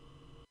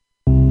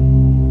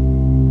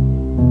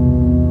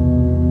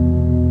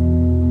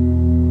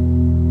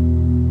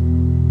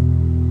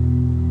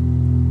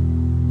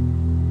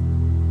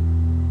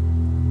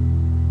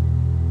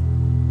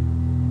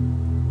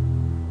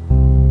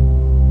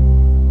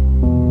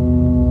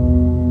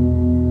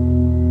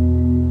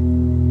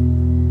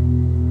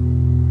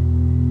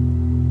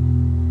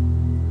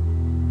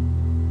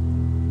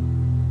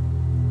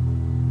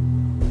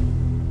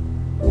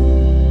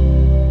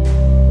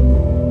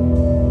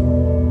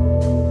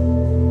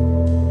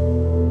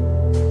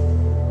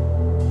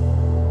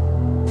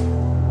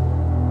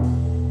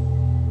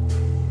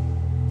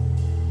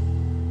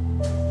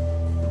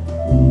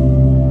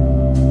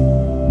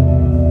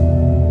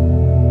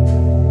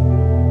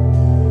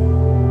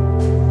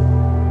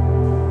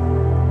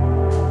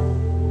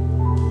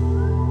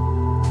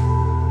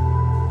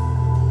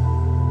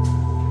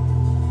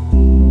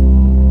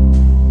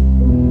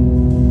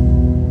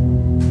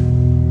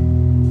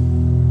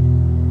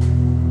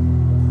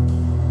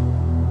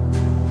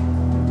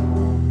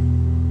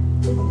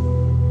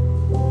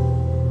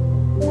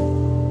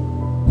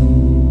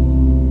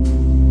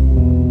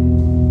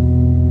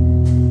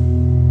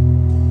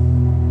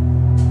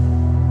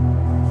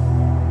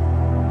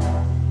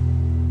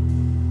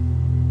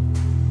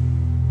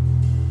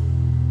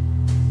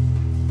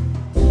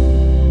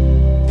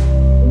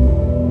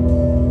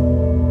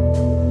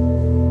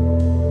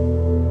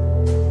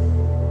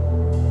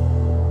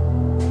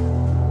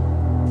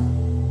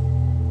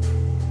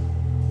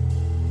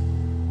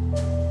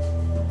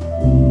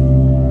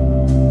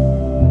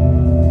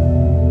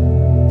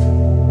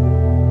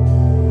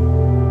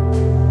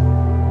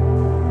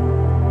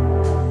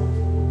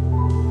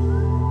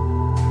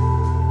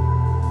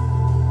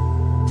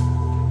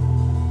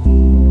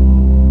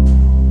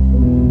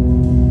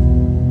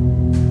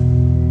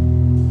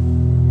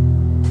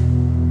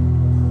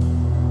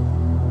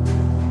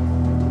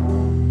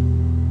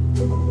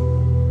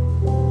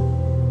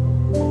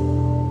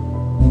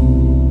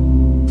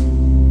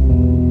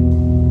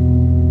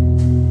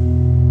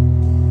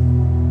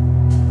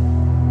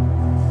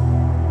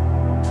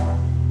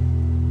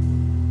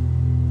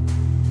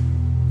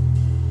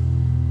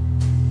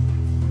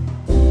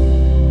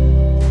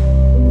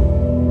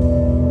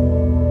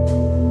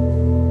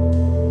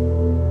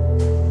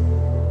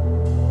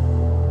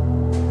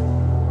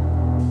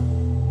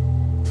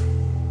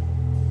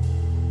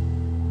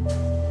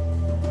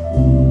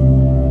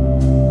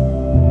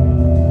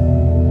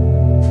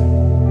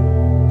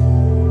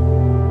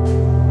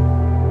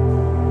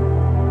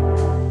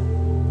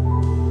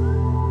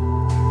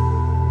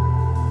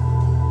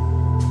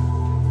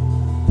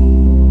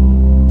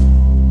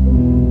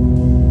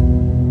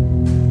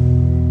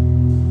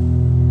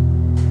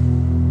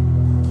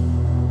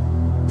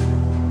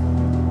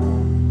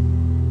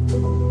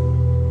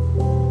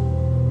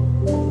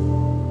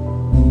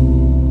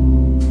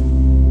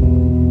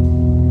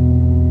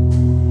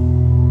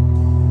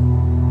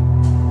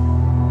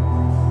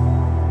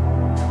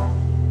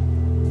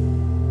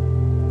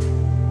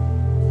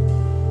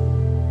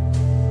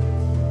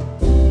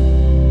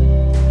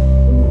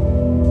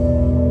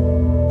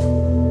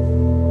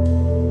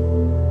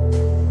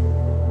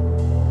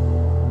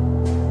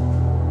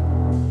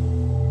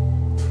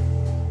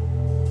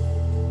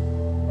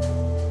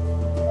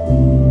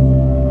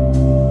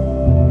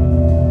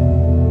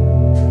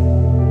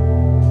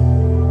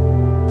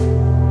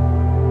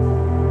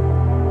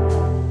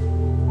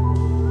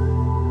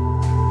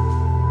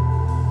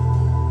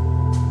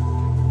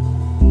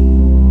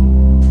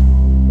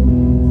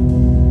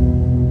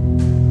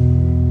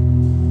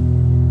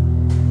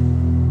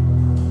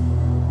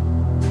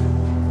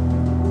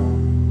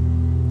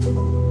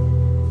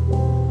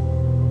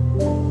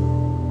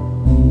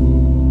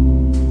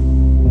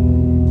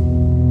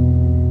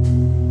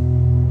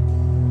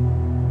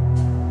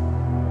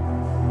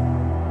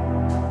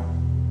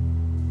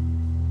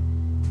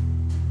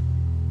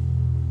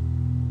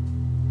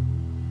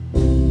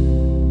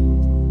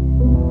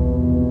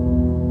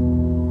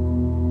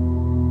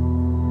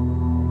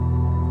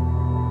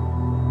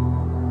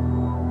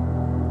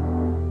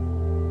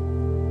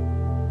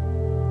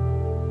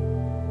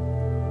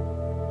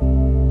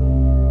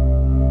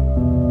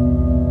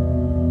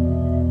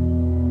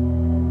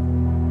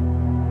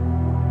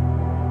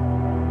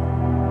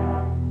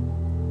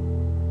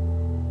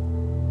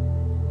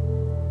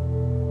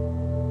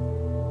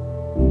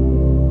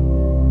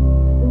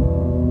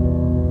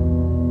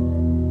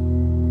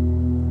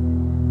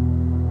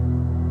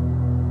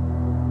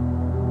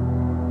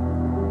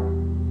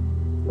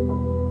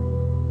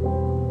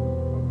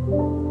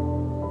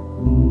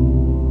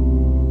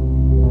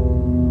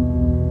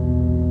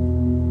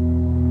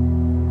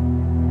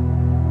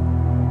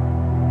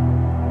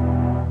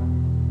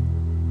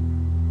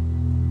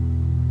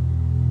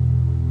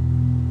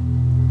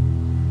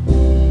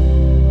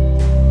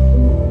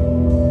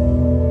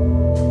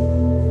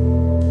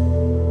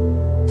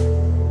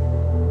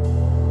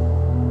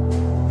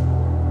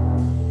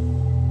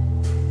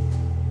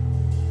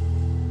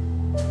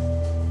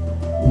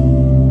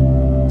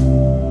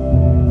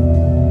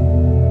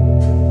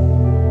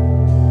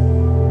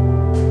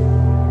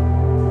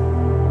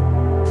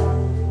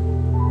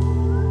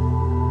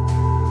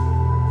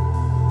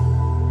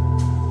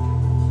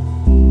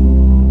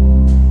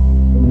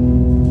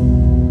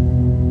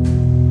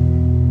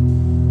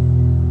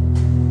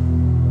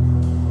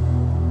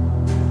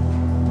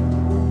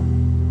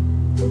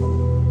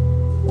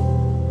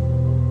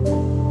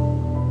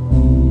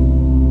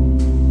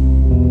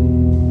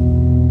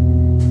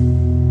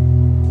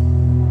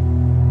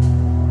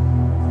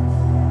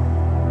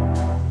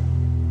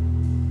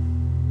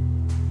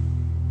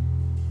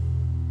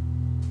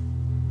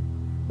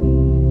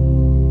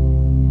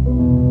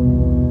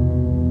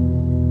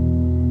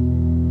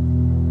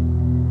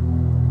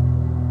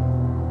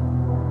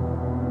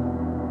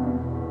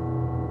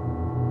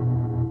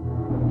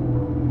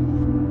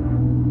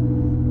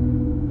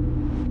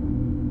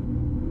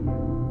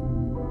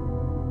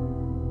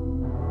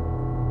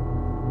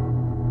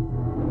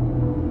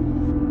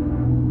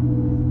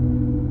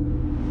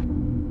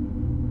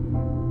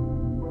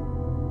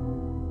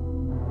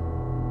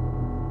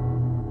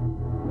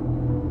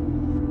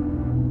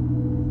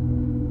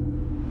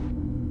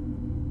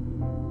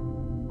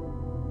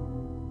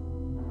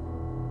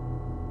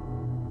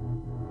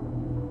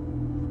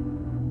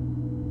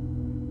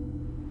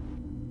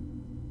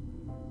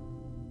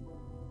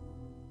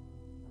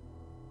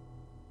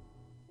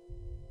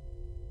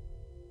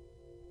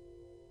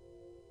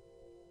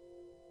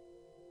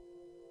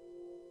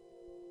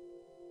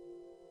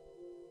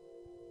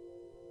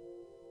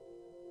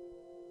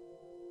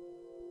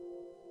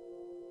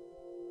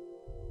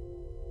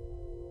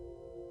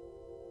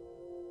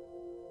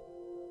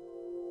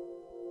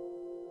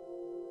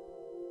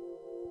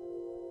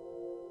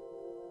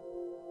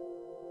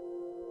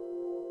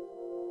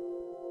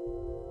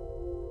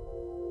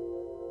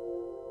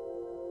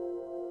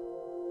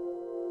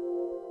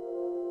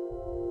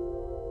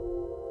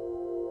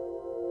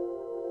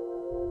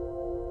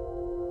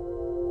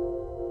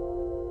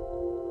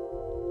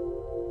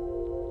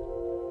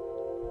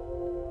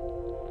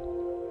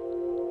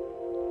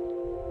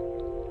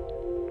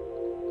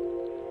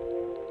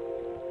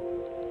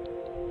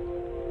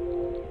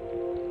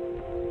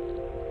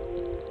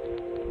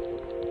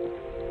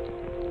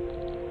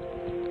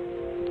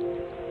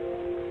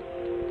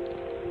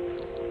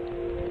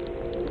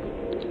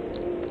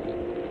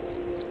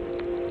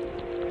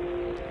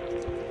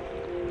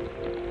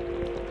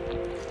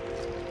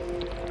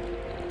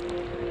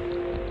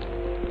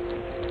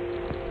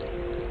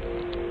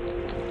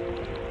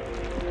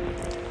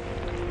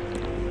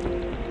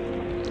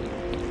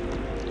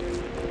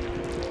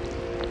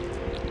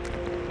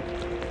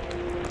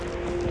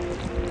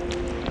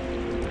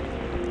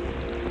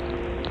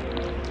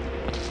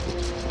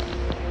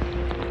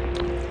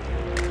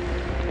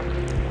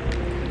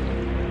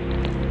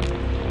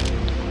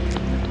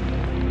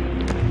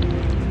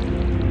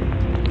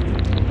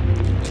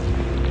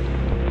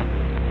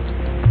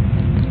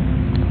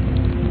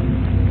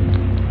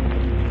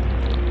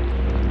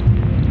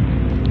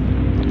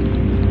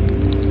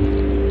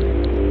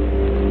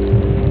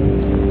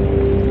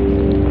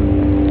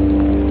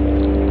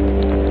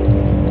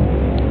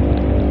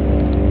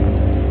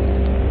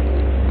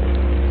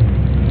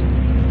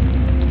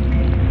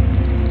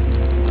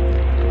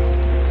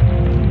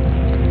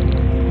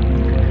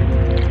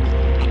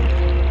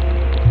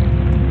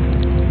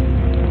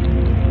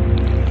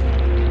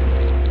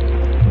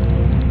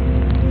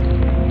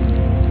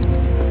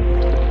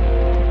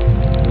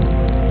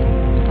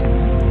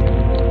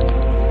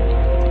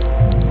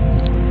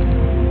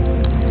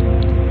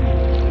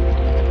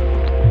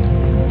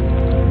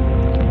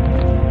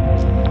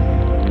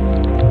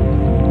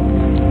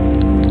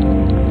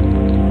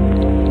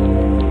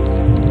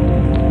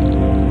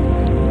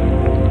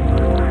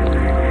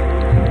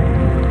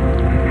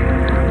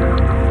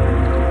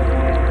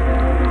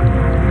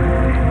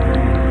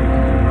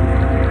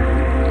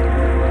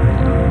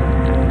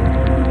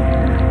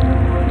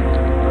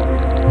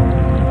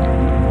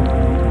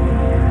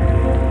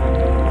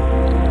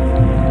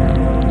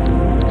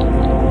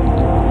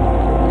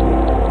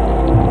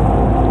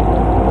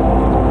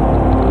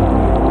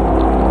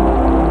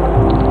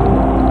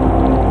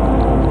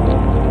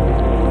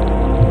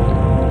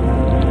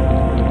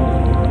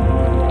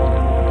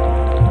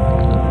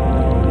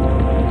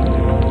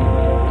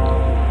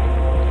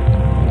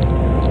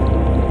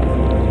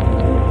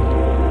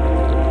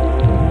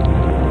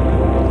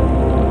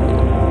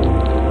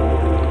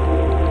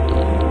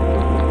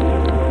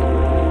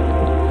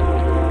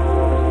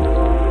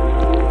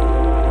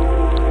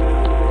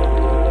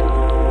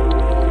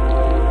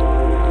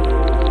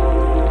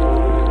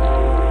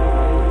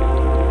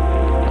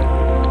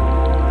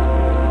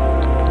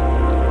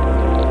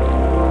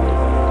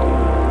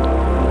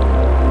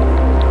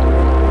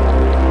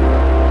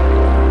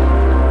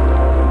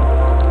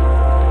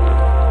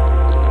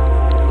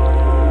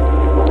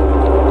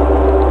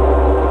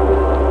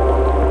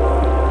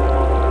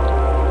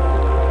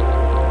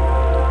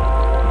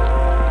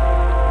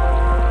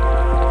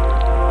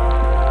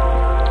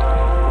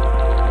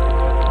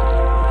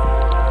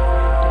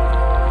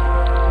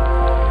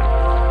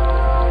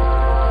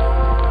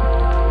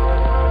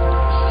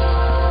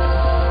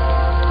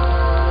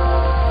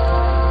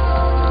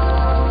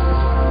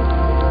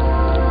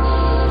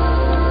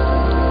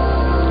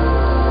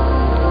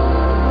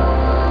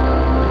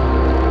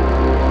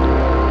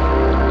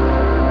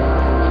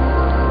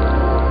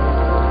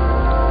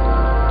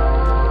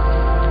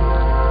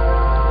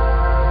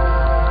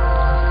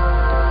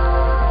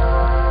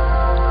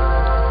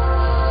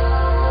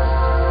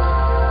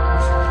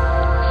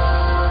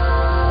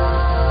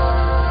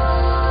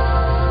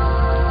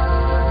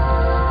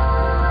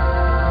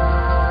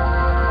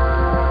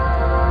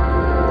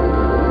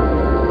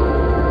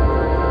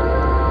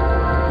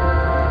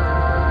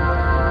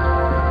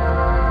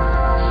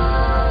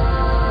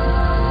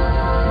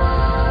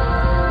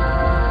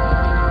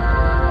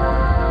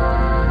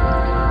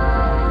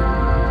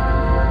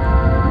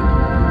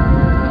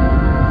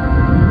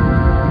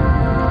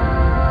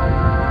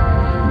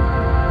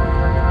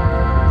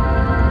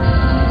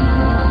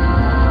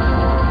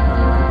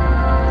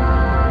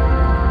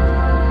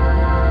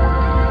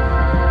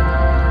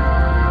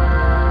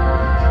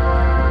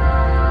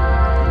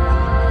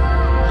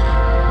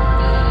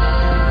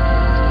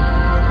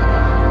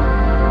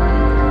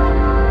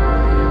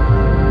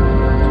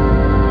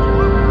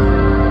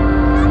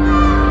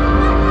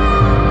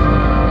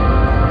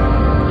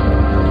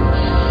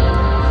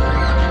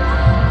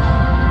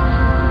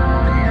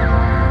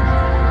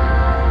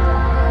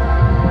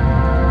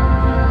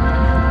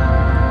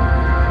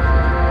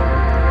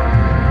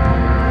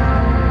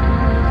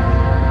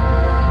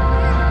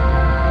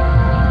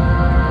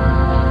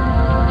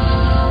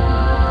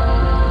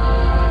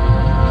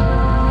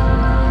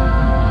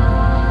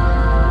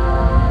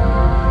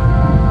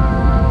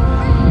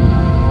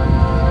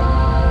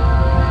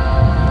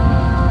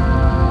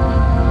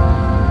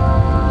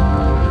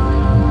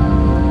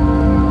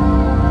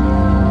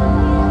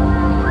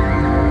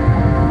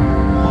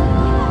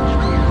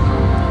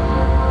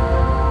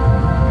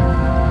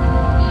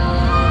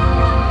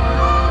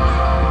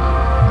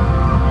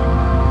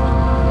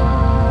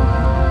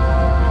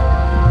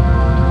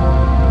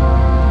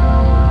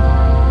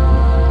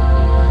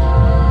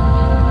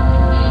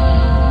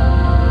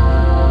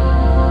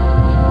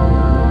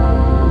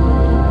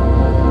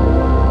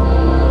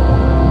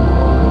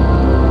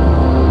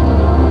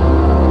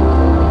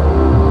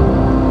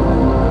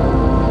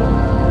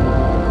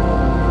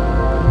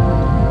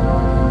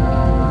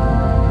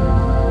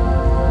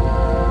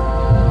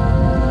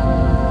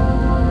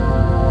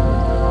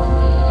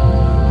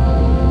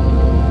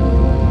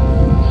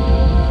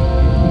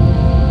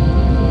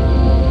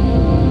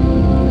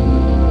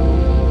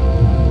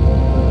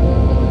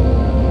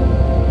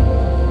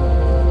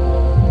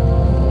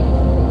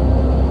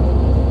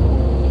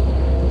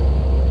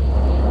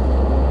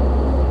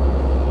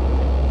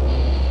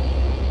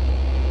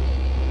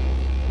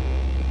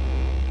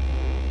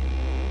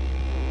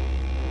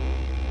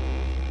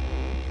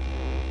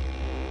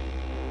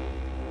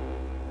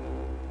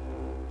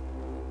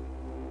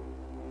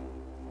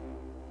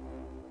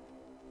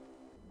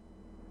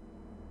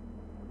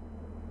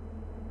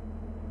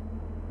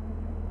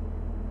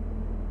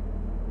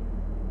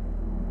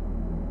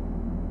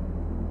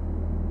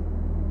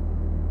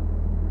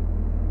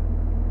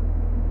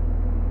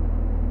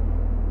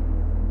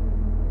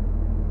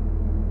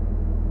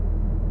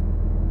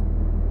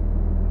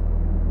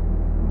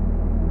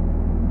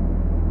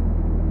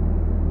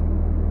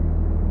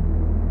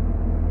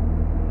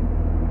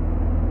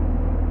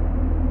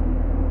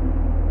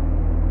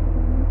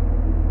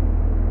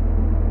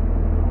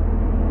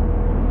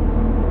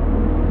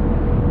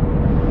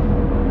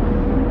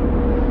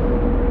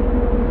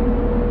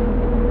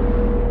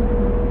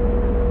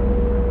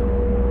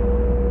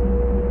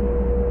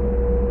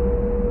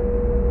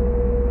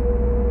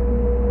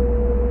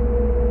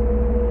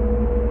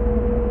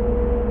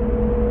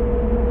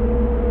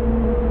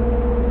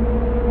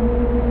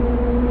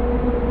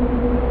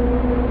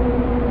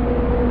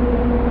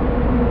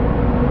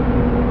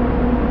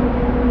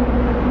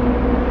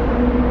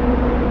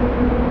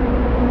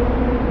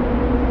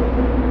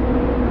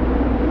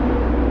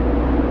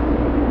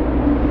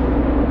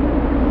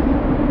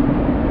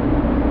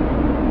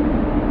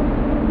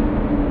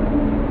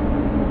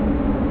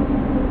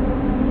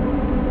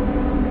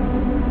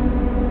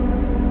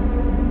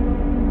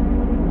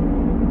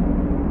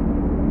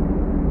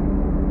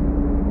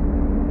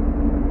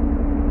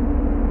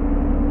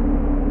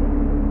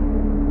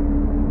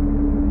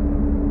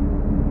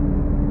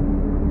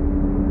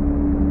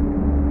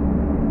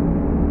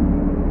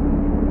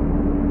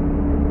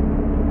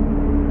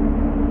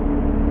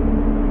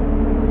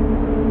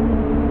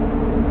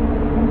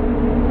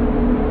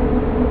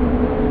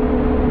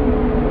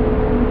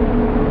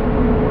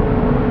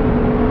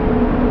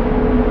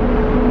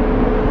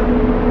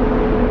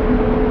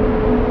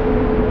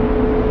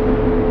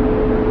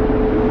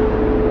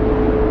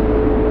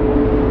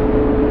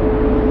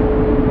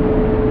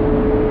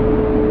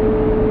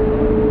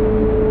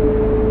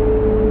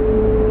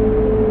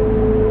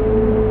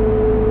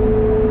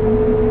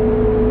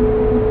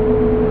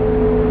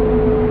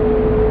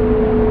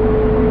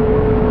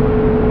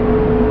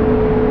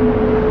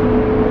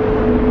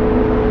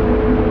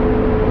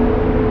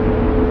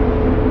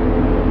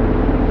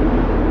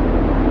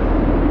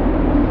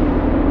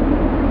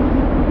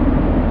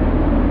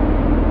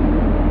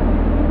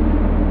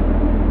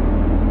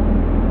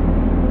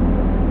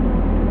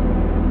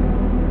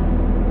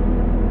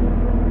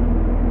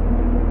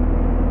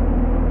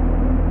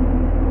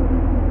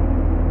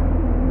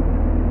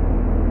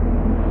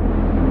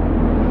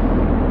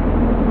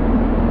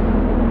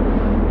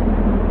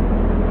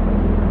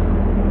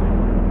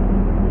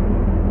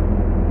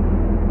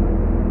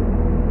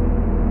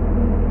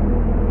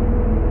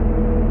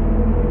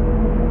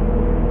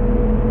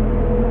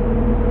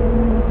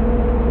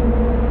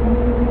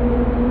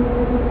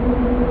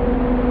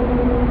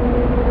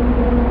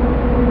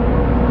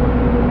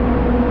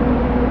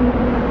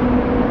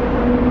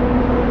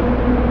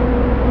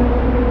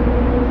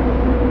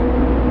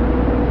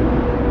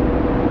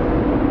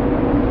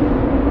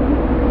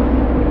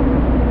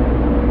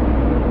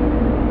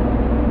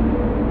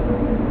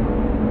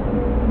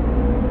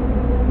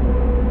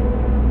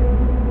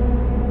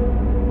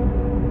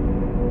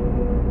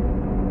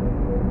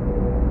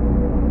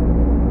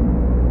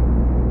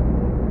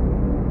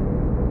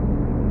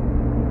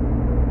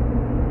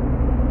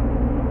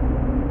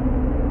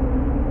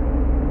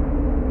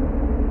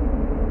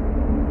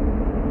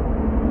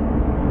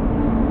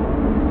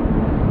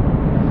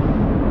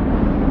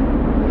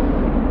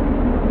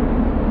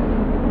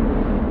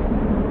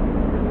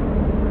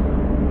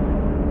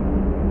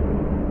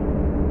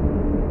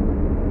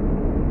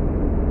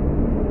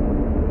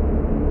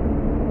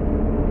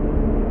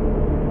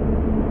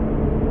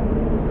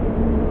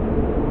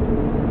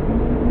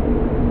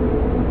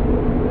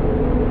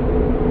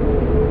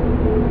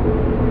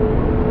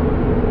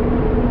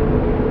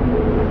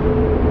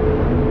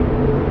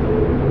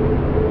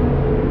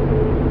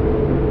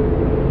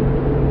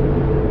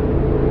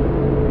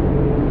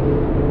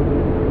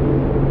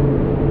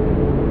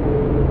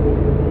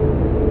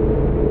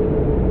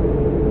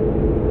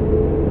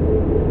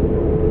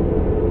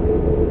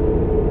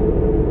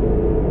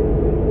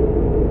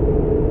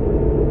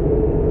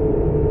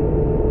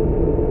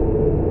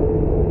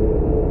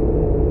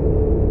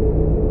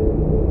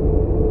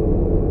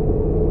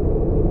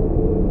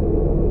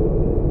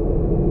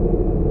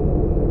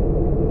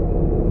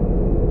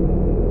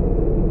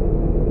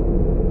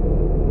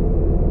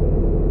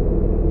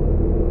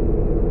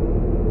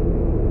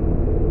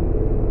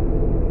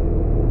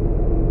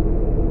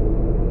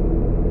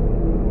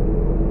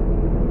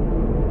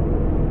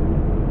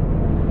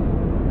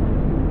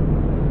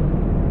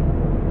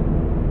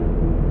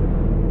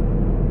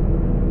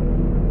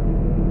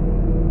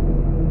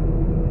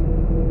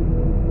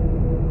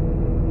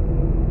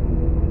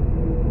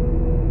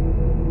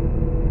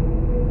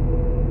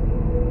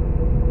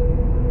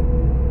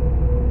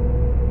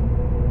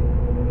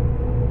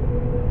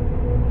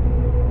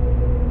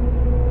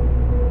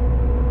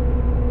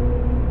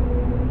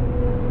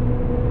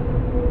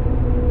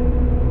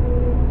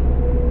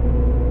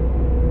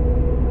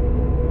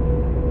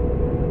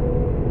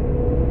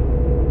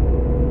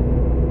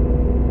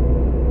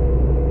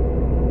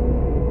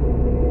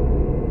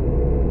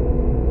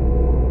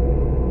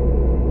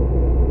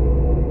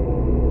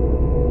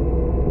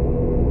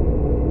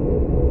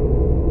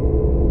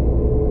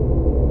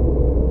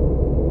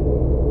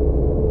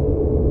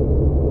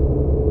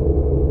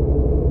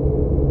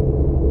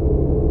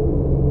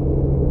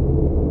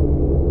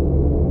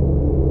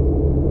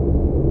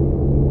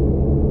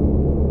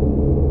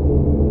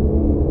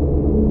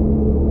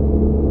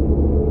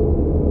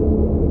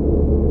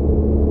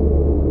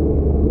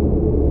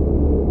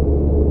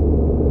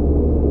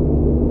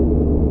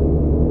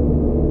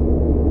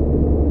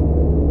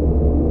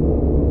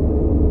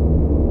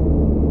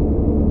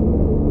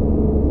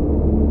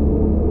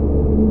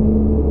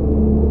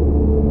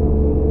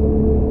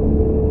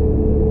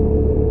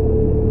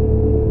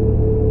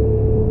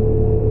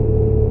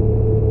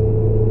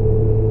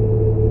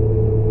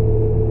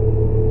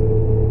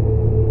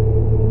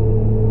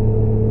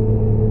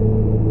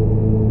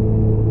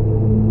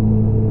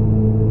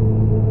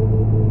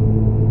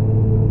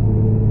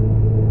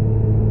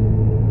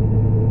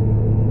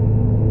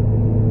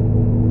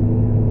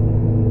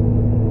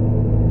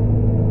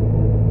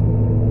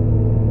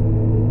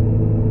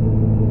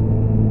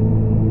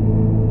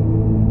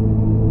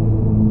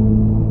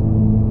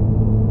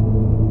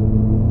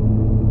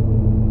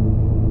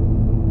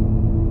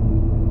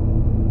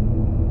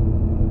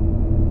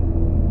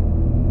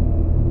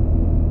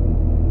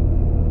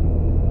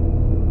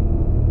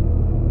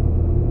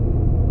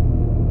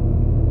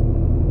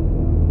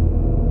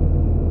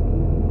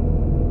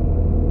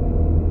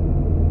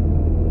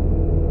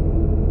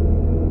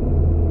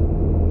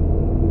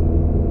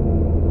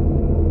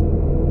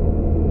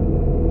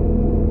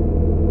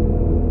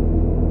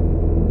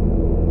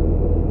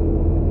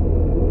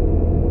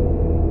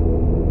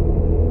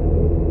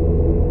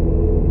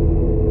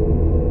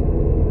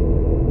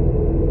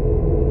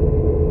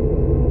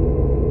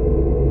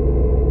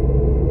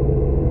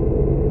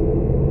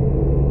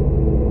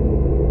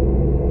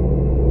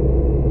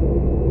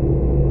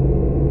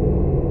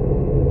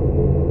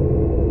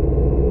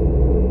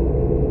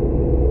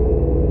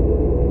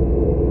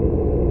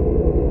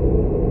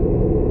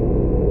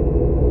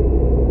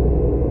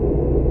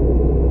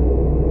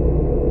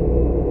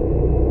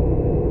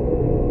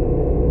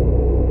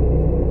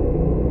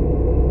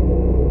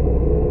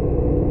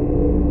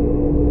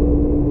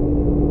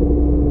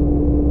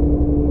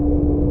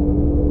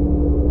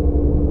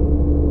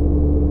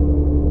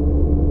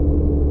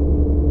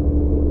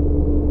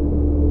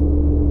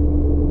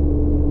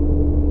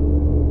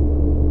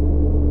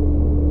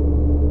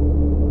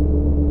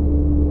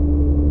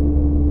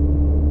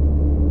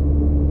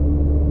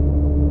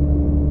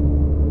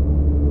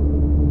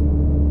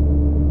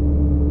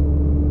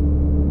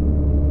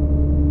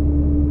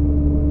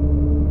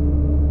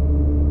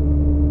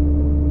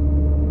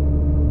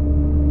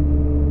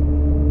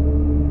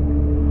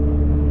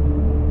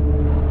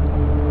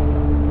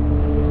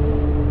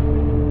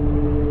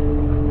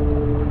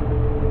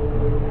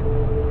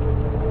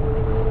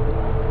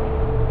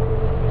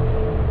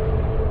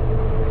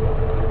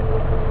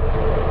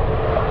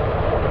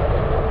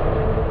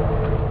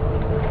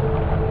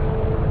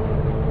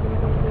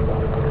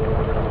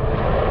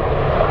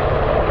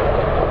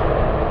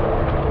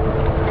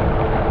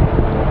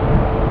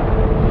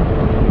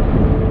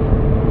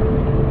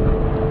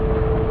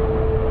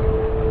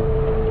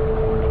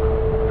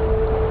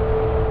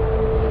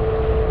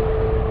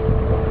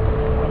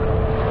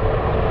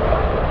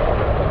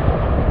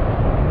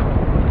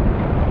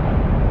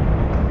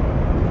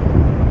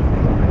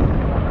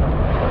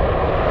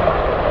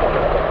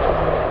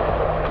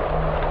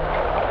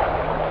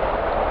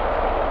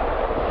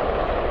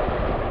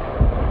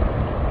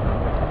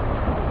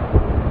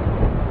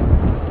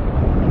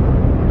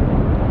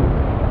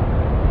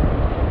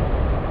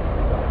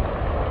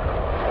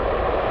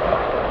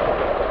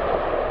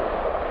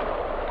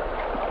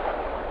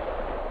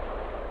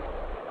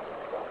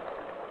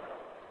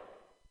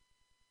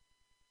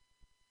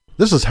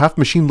 This is Half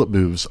Machine Lip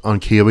Moves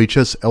on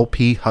KOHS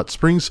LP Hot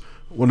Springs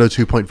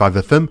 102.5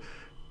 FM,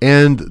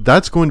 and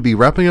that's going to be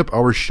wrapping up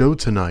our show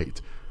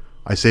tonight.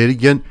 I say it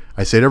again,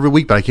 I say it every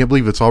week, but I can't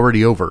believe it's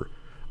already over.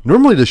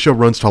 Normally the show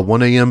runs till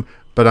 1 a.m.,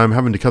 but I'm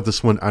having to cut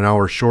this one an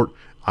hour short.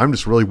 I'm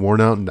just really worn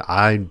out, and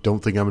I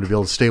don't think I'm going to be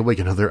able to stay awake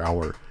another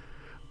hour.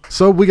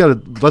 So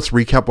let's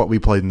recap what we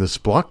played in this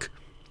block.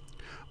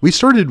 We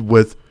started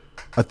with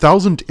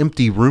 1,000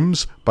 Empty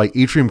Rooms by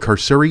Atrium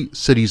Carceri,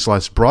 City's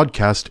Last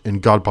Broadcast,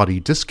 and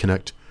Godbody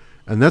Disconnect,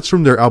 and that's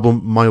from their album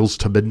Miles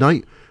to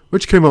Midnight,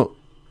 which came out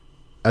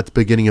at the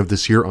beginning of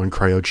this year on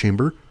Cryo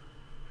Chamber.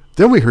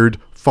 Then we heard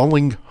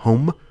Falling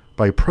Home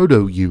by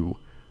Proto U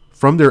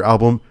from their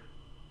album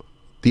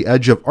The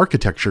Edge of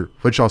Architecture,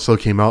 which also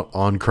came out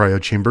on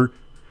Cryo Chamber.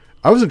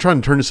 I wasn't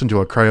trying to turn this into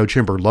a Cryo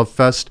Chamber love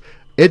fest,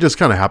 it just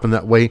kind of happened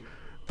that way.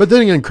 But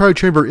then again, Cryo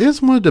Chamber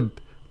is one of the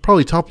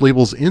probably top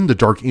labels in the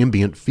dark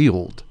ambient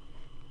field.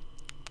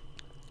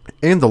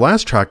 And the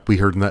last track we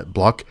heard in that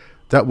block,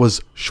 that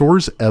was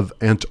Shores of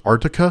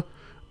Antarctica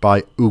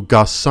by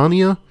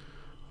Ugasania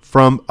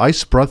from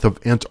Ice Breath of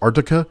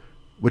Antarctica,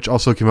 which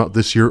also came out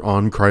this year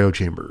on Cryo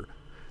Chamber.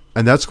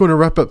 And that's going to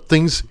wrap up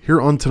things here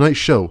on tonight's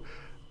show.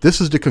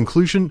 This is the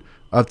conclusion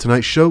of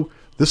tonight's show.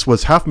 This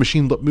was Half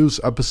Machine Lip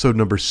Moves episode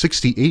number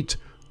 68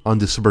 on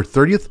December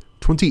 30th,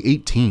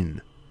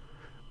 2018.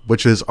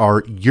 Which is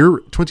our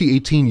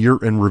 2018 year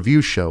in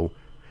review show.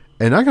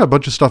 And I got a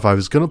bunch of stuff I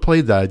was going to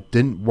play that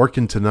didn't work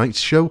in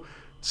tonight's show.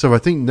 So I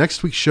think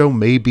next week's show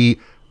may be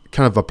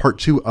kind of a part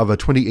 2 of a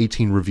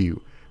 2018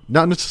 review.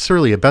 Not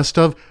necessarily a best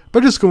of,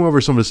 but just going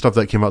over some of the stuff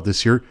that came out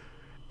this year.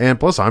 And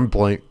plus I've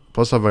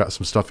got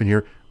some stuff in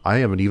here I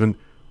haven't even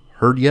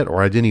heard yet,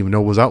 or I didn't even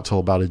know was out till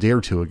about a day or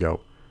two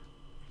ago.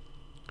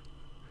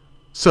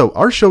 So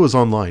our show is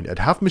online at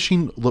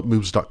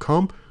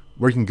halfmachinelipmoves.com,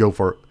 where you can go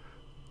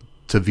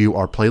to view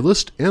our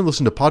playlist and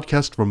listen to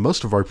podcasts from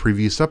most of our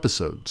previous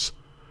episodes.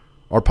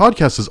 Our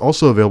podcast is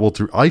also available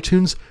through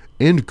iTunes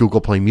and Google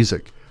Play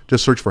Music.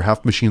 Just search for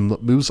Half Machine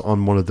Lip Moves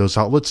on one of those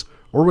outlets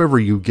or wherever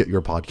you get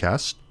your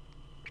podcast.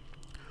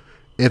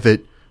 If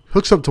it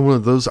hooks up to one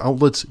of those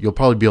outlets, you'll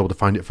probably be able to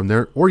find it from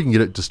there, or you can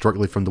get it just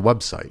directly from the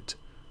website.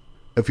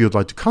 If you would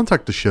like to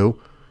contact the show,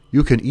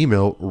 you can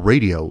email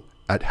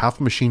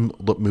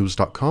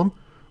radio@halfmachinelipmoves.com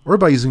or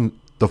by using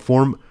the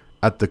form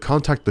at the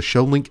Contact the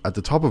Show link at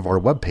the top of our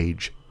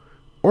webpage,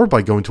 or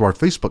by going to our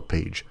Facebook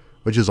page,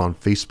 which is on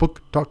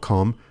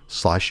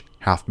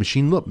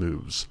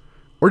facebook.com/halfmachinelipmoves,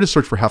 or just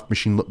search for Half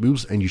Machine Lip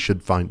Moves and you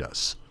should find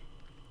us.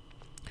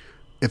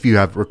 If you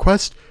have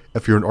requests,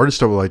 if you're an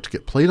artist that would like to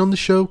get played on the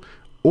show,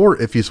 or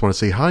if you just want to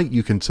say hi,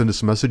 you can send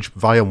us a message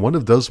via one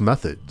of those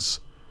methods.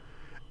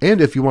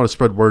 And if you want to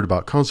spread word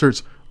about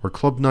concerts or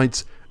club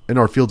nights in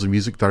our fields of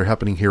music that are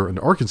happening here in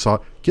Arkansas,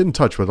 get in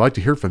touch. We'd like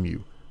to hear from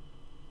you.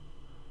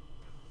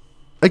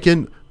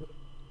 Again,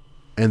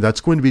 and that's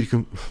going to be...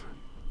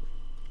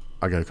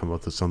 I gotta come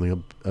up with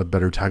something, a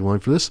better tagline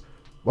for this.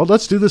 Well,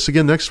 let's do this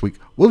again next week.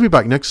 We'll be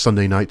back next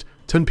Sunday night,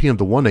 10 p.m.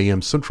 to 1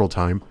 a.m. Central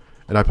Time,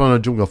 and I plan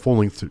on doing a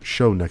full-length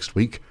show next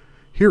week,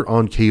 here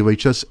on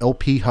KUHS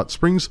LP Hot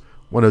Springs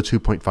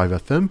 102.5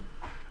 FM.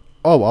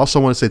 Oh, I also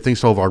want to say thanks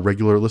to all of our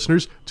regular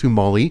listeners, to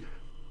Molly,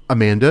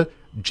 Amanda,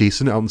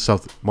 Jason out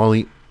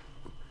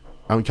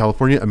in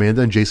California,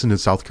 Amanda and Jason in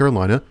South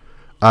Carolina.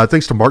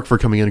 Thanks to Mark for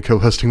coming in and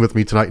co-hosting with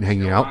me tonight and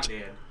hanging out.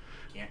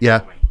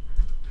 Yeah,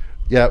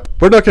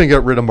 we're not going to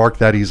get rid of Mark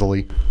that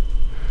easily.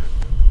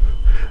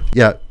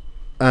 Yeah,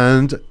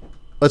 and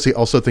let's see,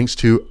 also thanks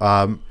to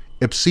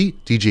Ipsy,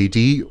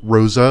 DJD,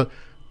 Rosa,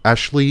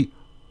 Ashley,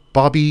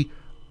 Bobby,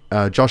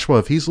 Joshua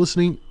if he's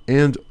listening,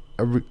 and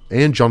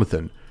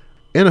Jonathan.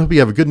 And I hope you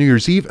have a good New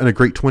Year's Eve and a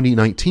great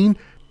 2019.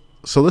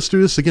 So let's do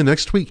this again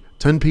next week,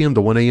 10 p.m.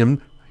 to 1 a.m.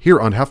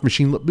 here on Half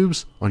Machine Lip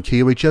Moves on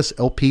KOHS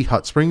LP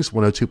Hot Springs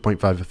 102.5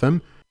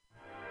 FM.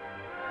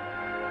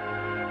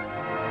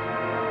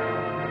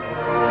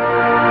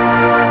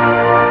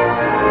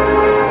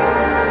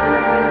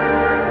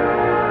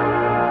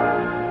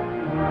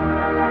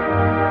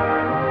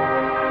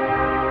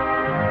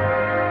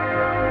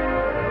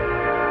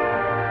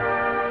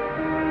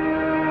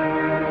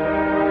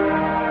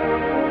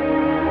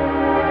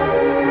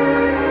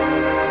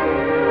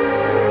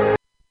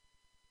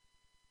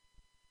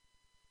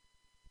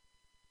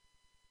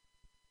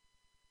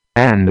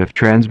 End of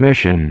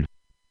transmission.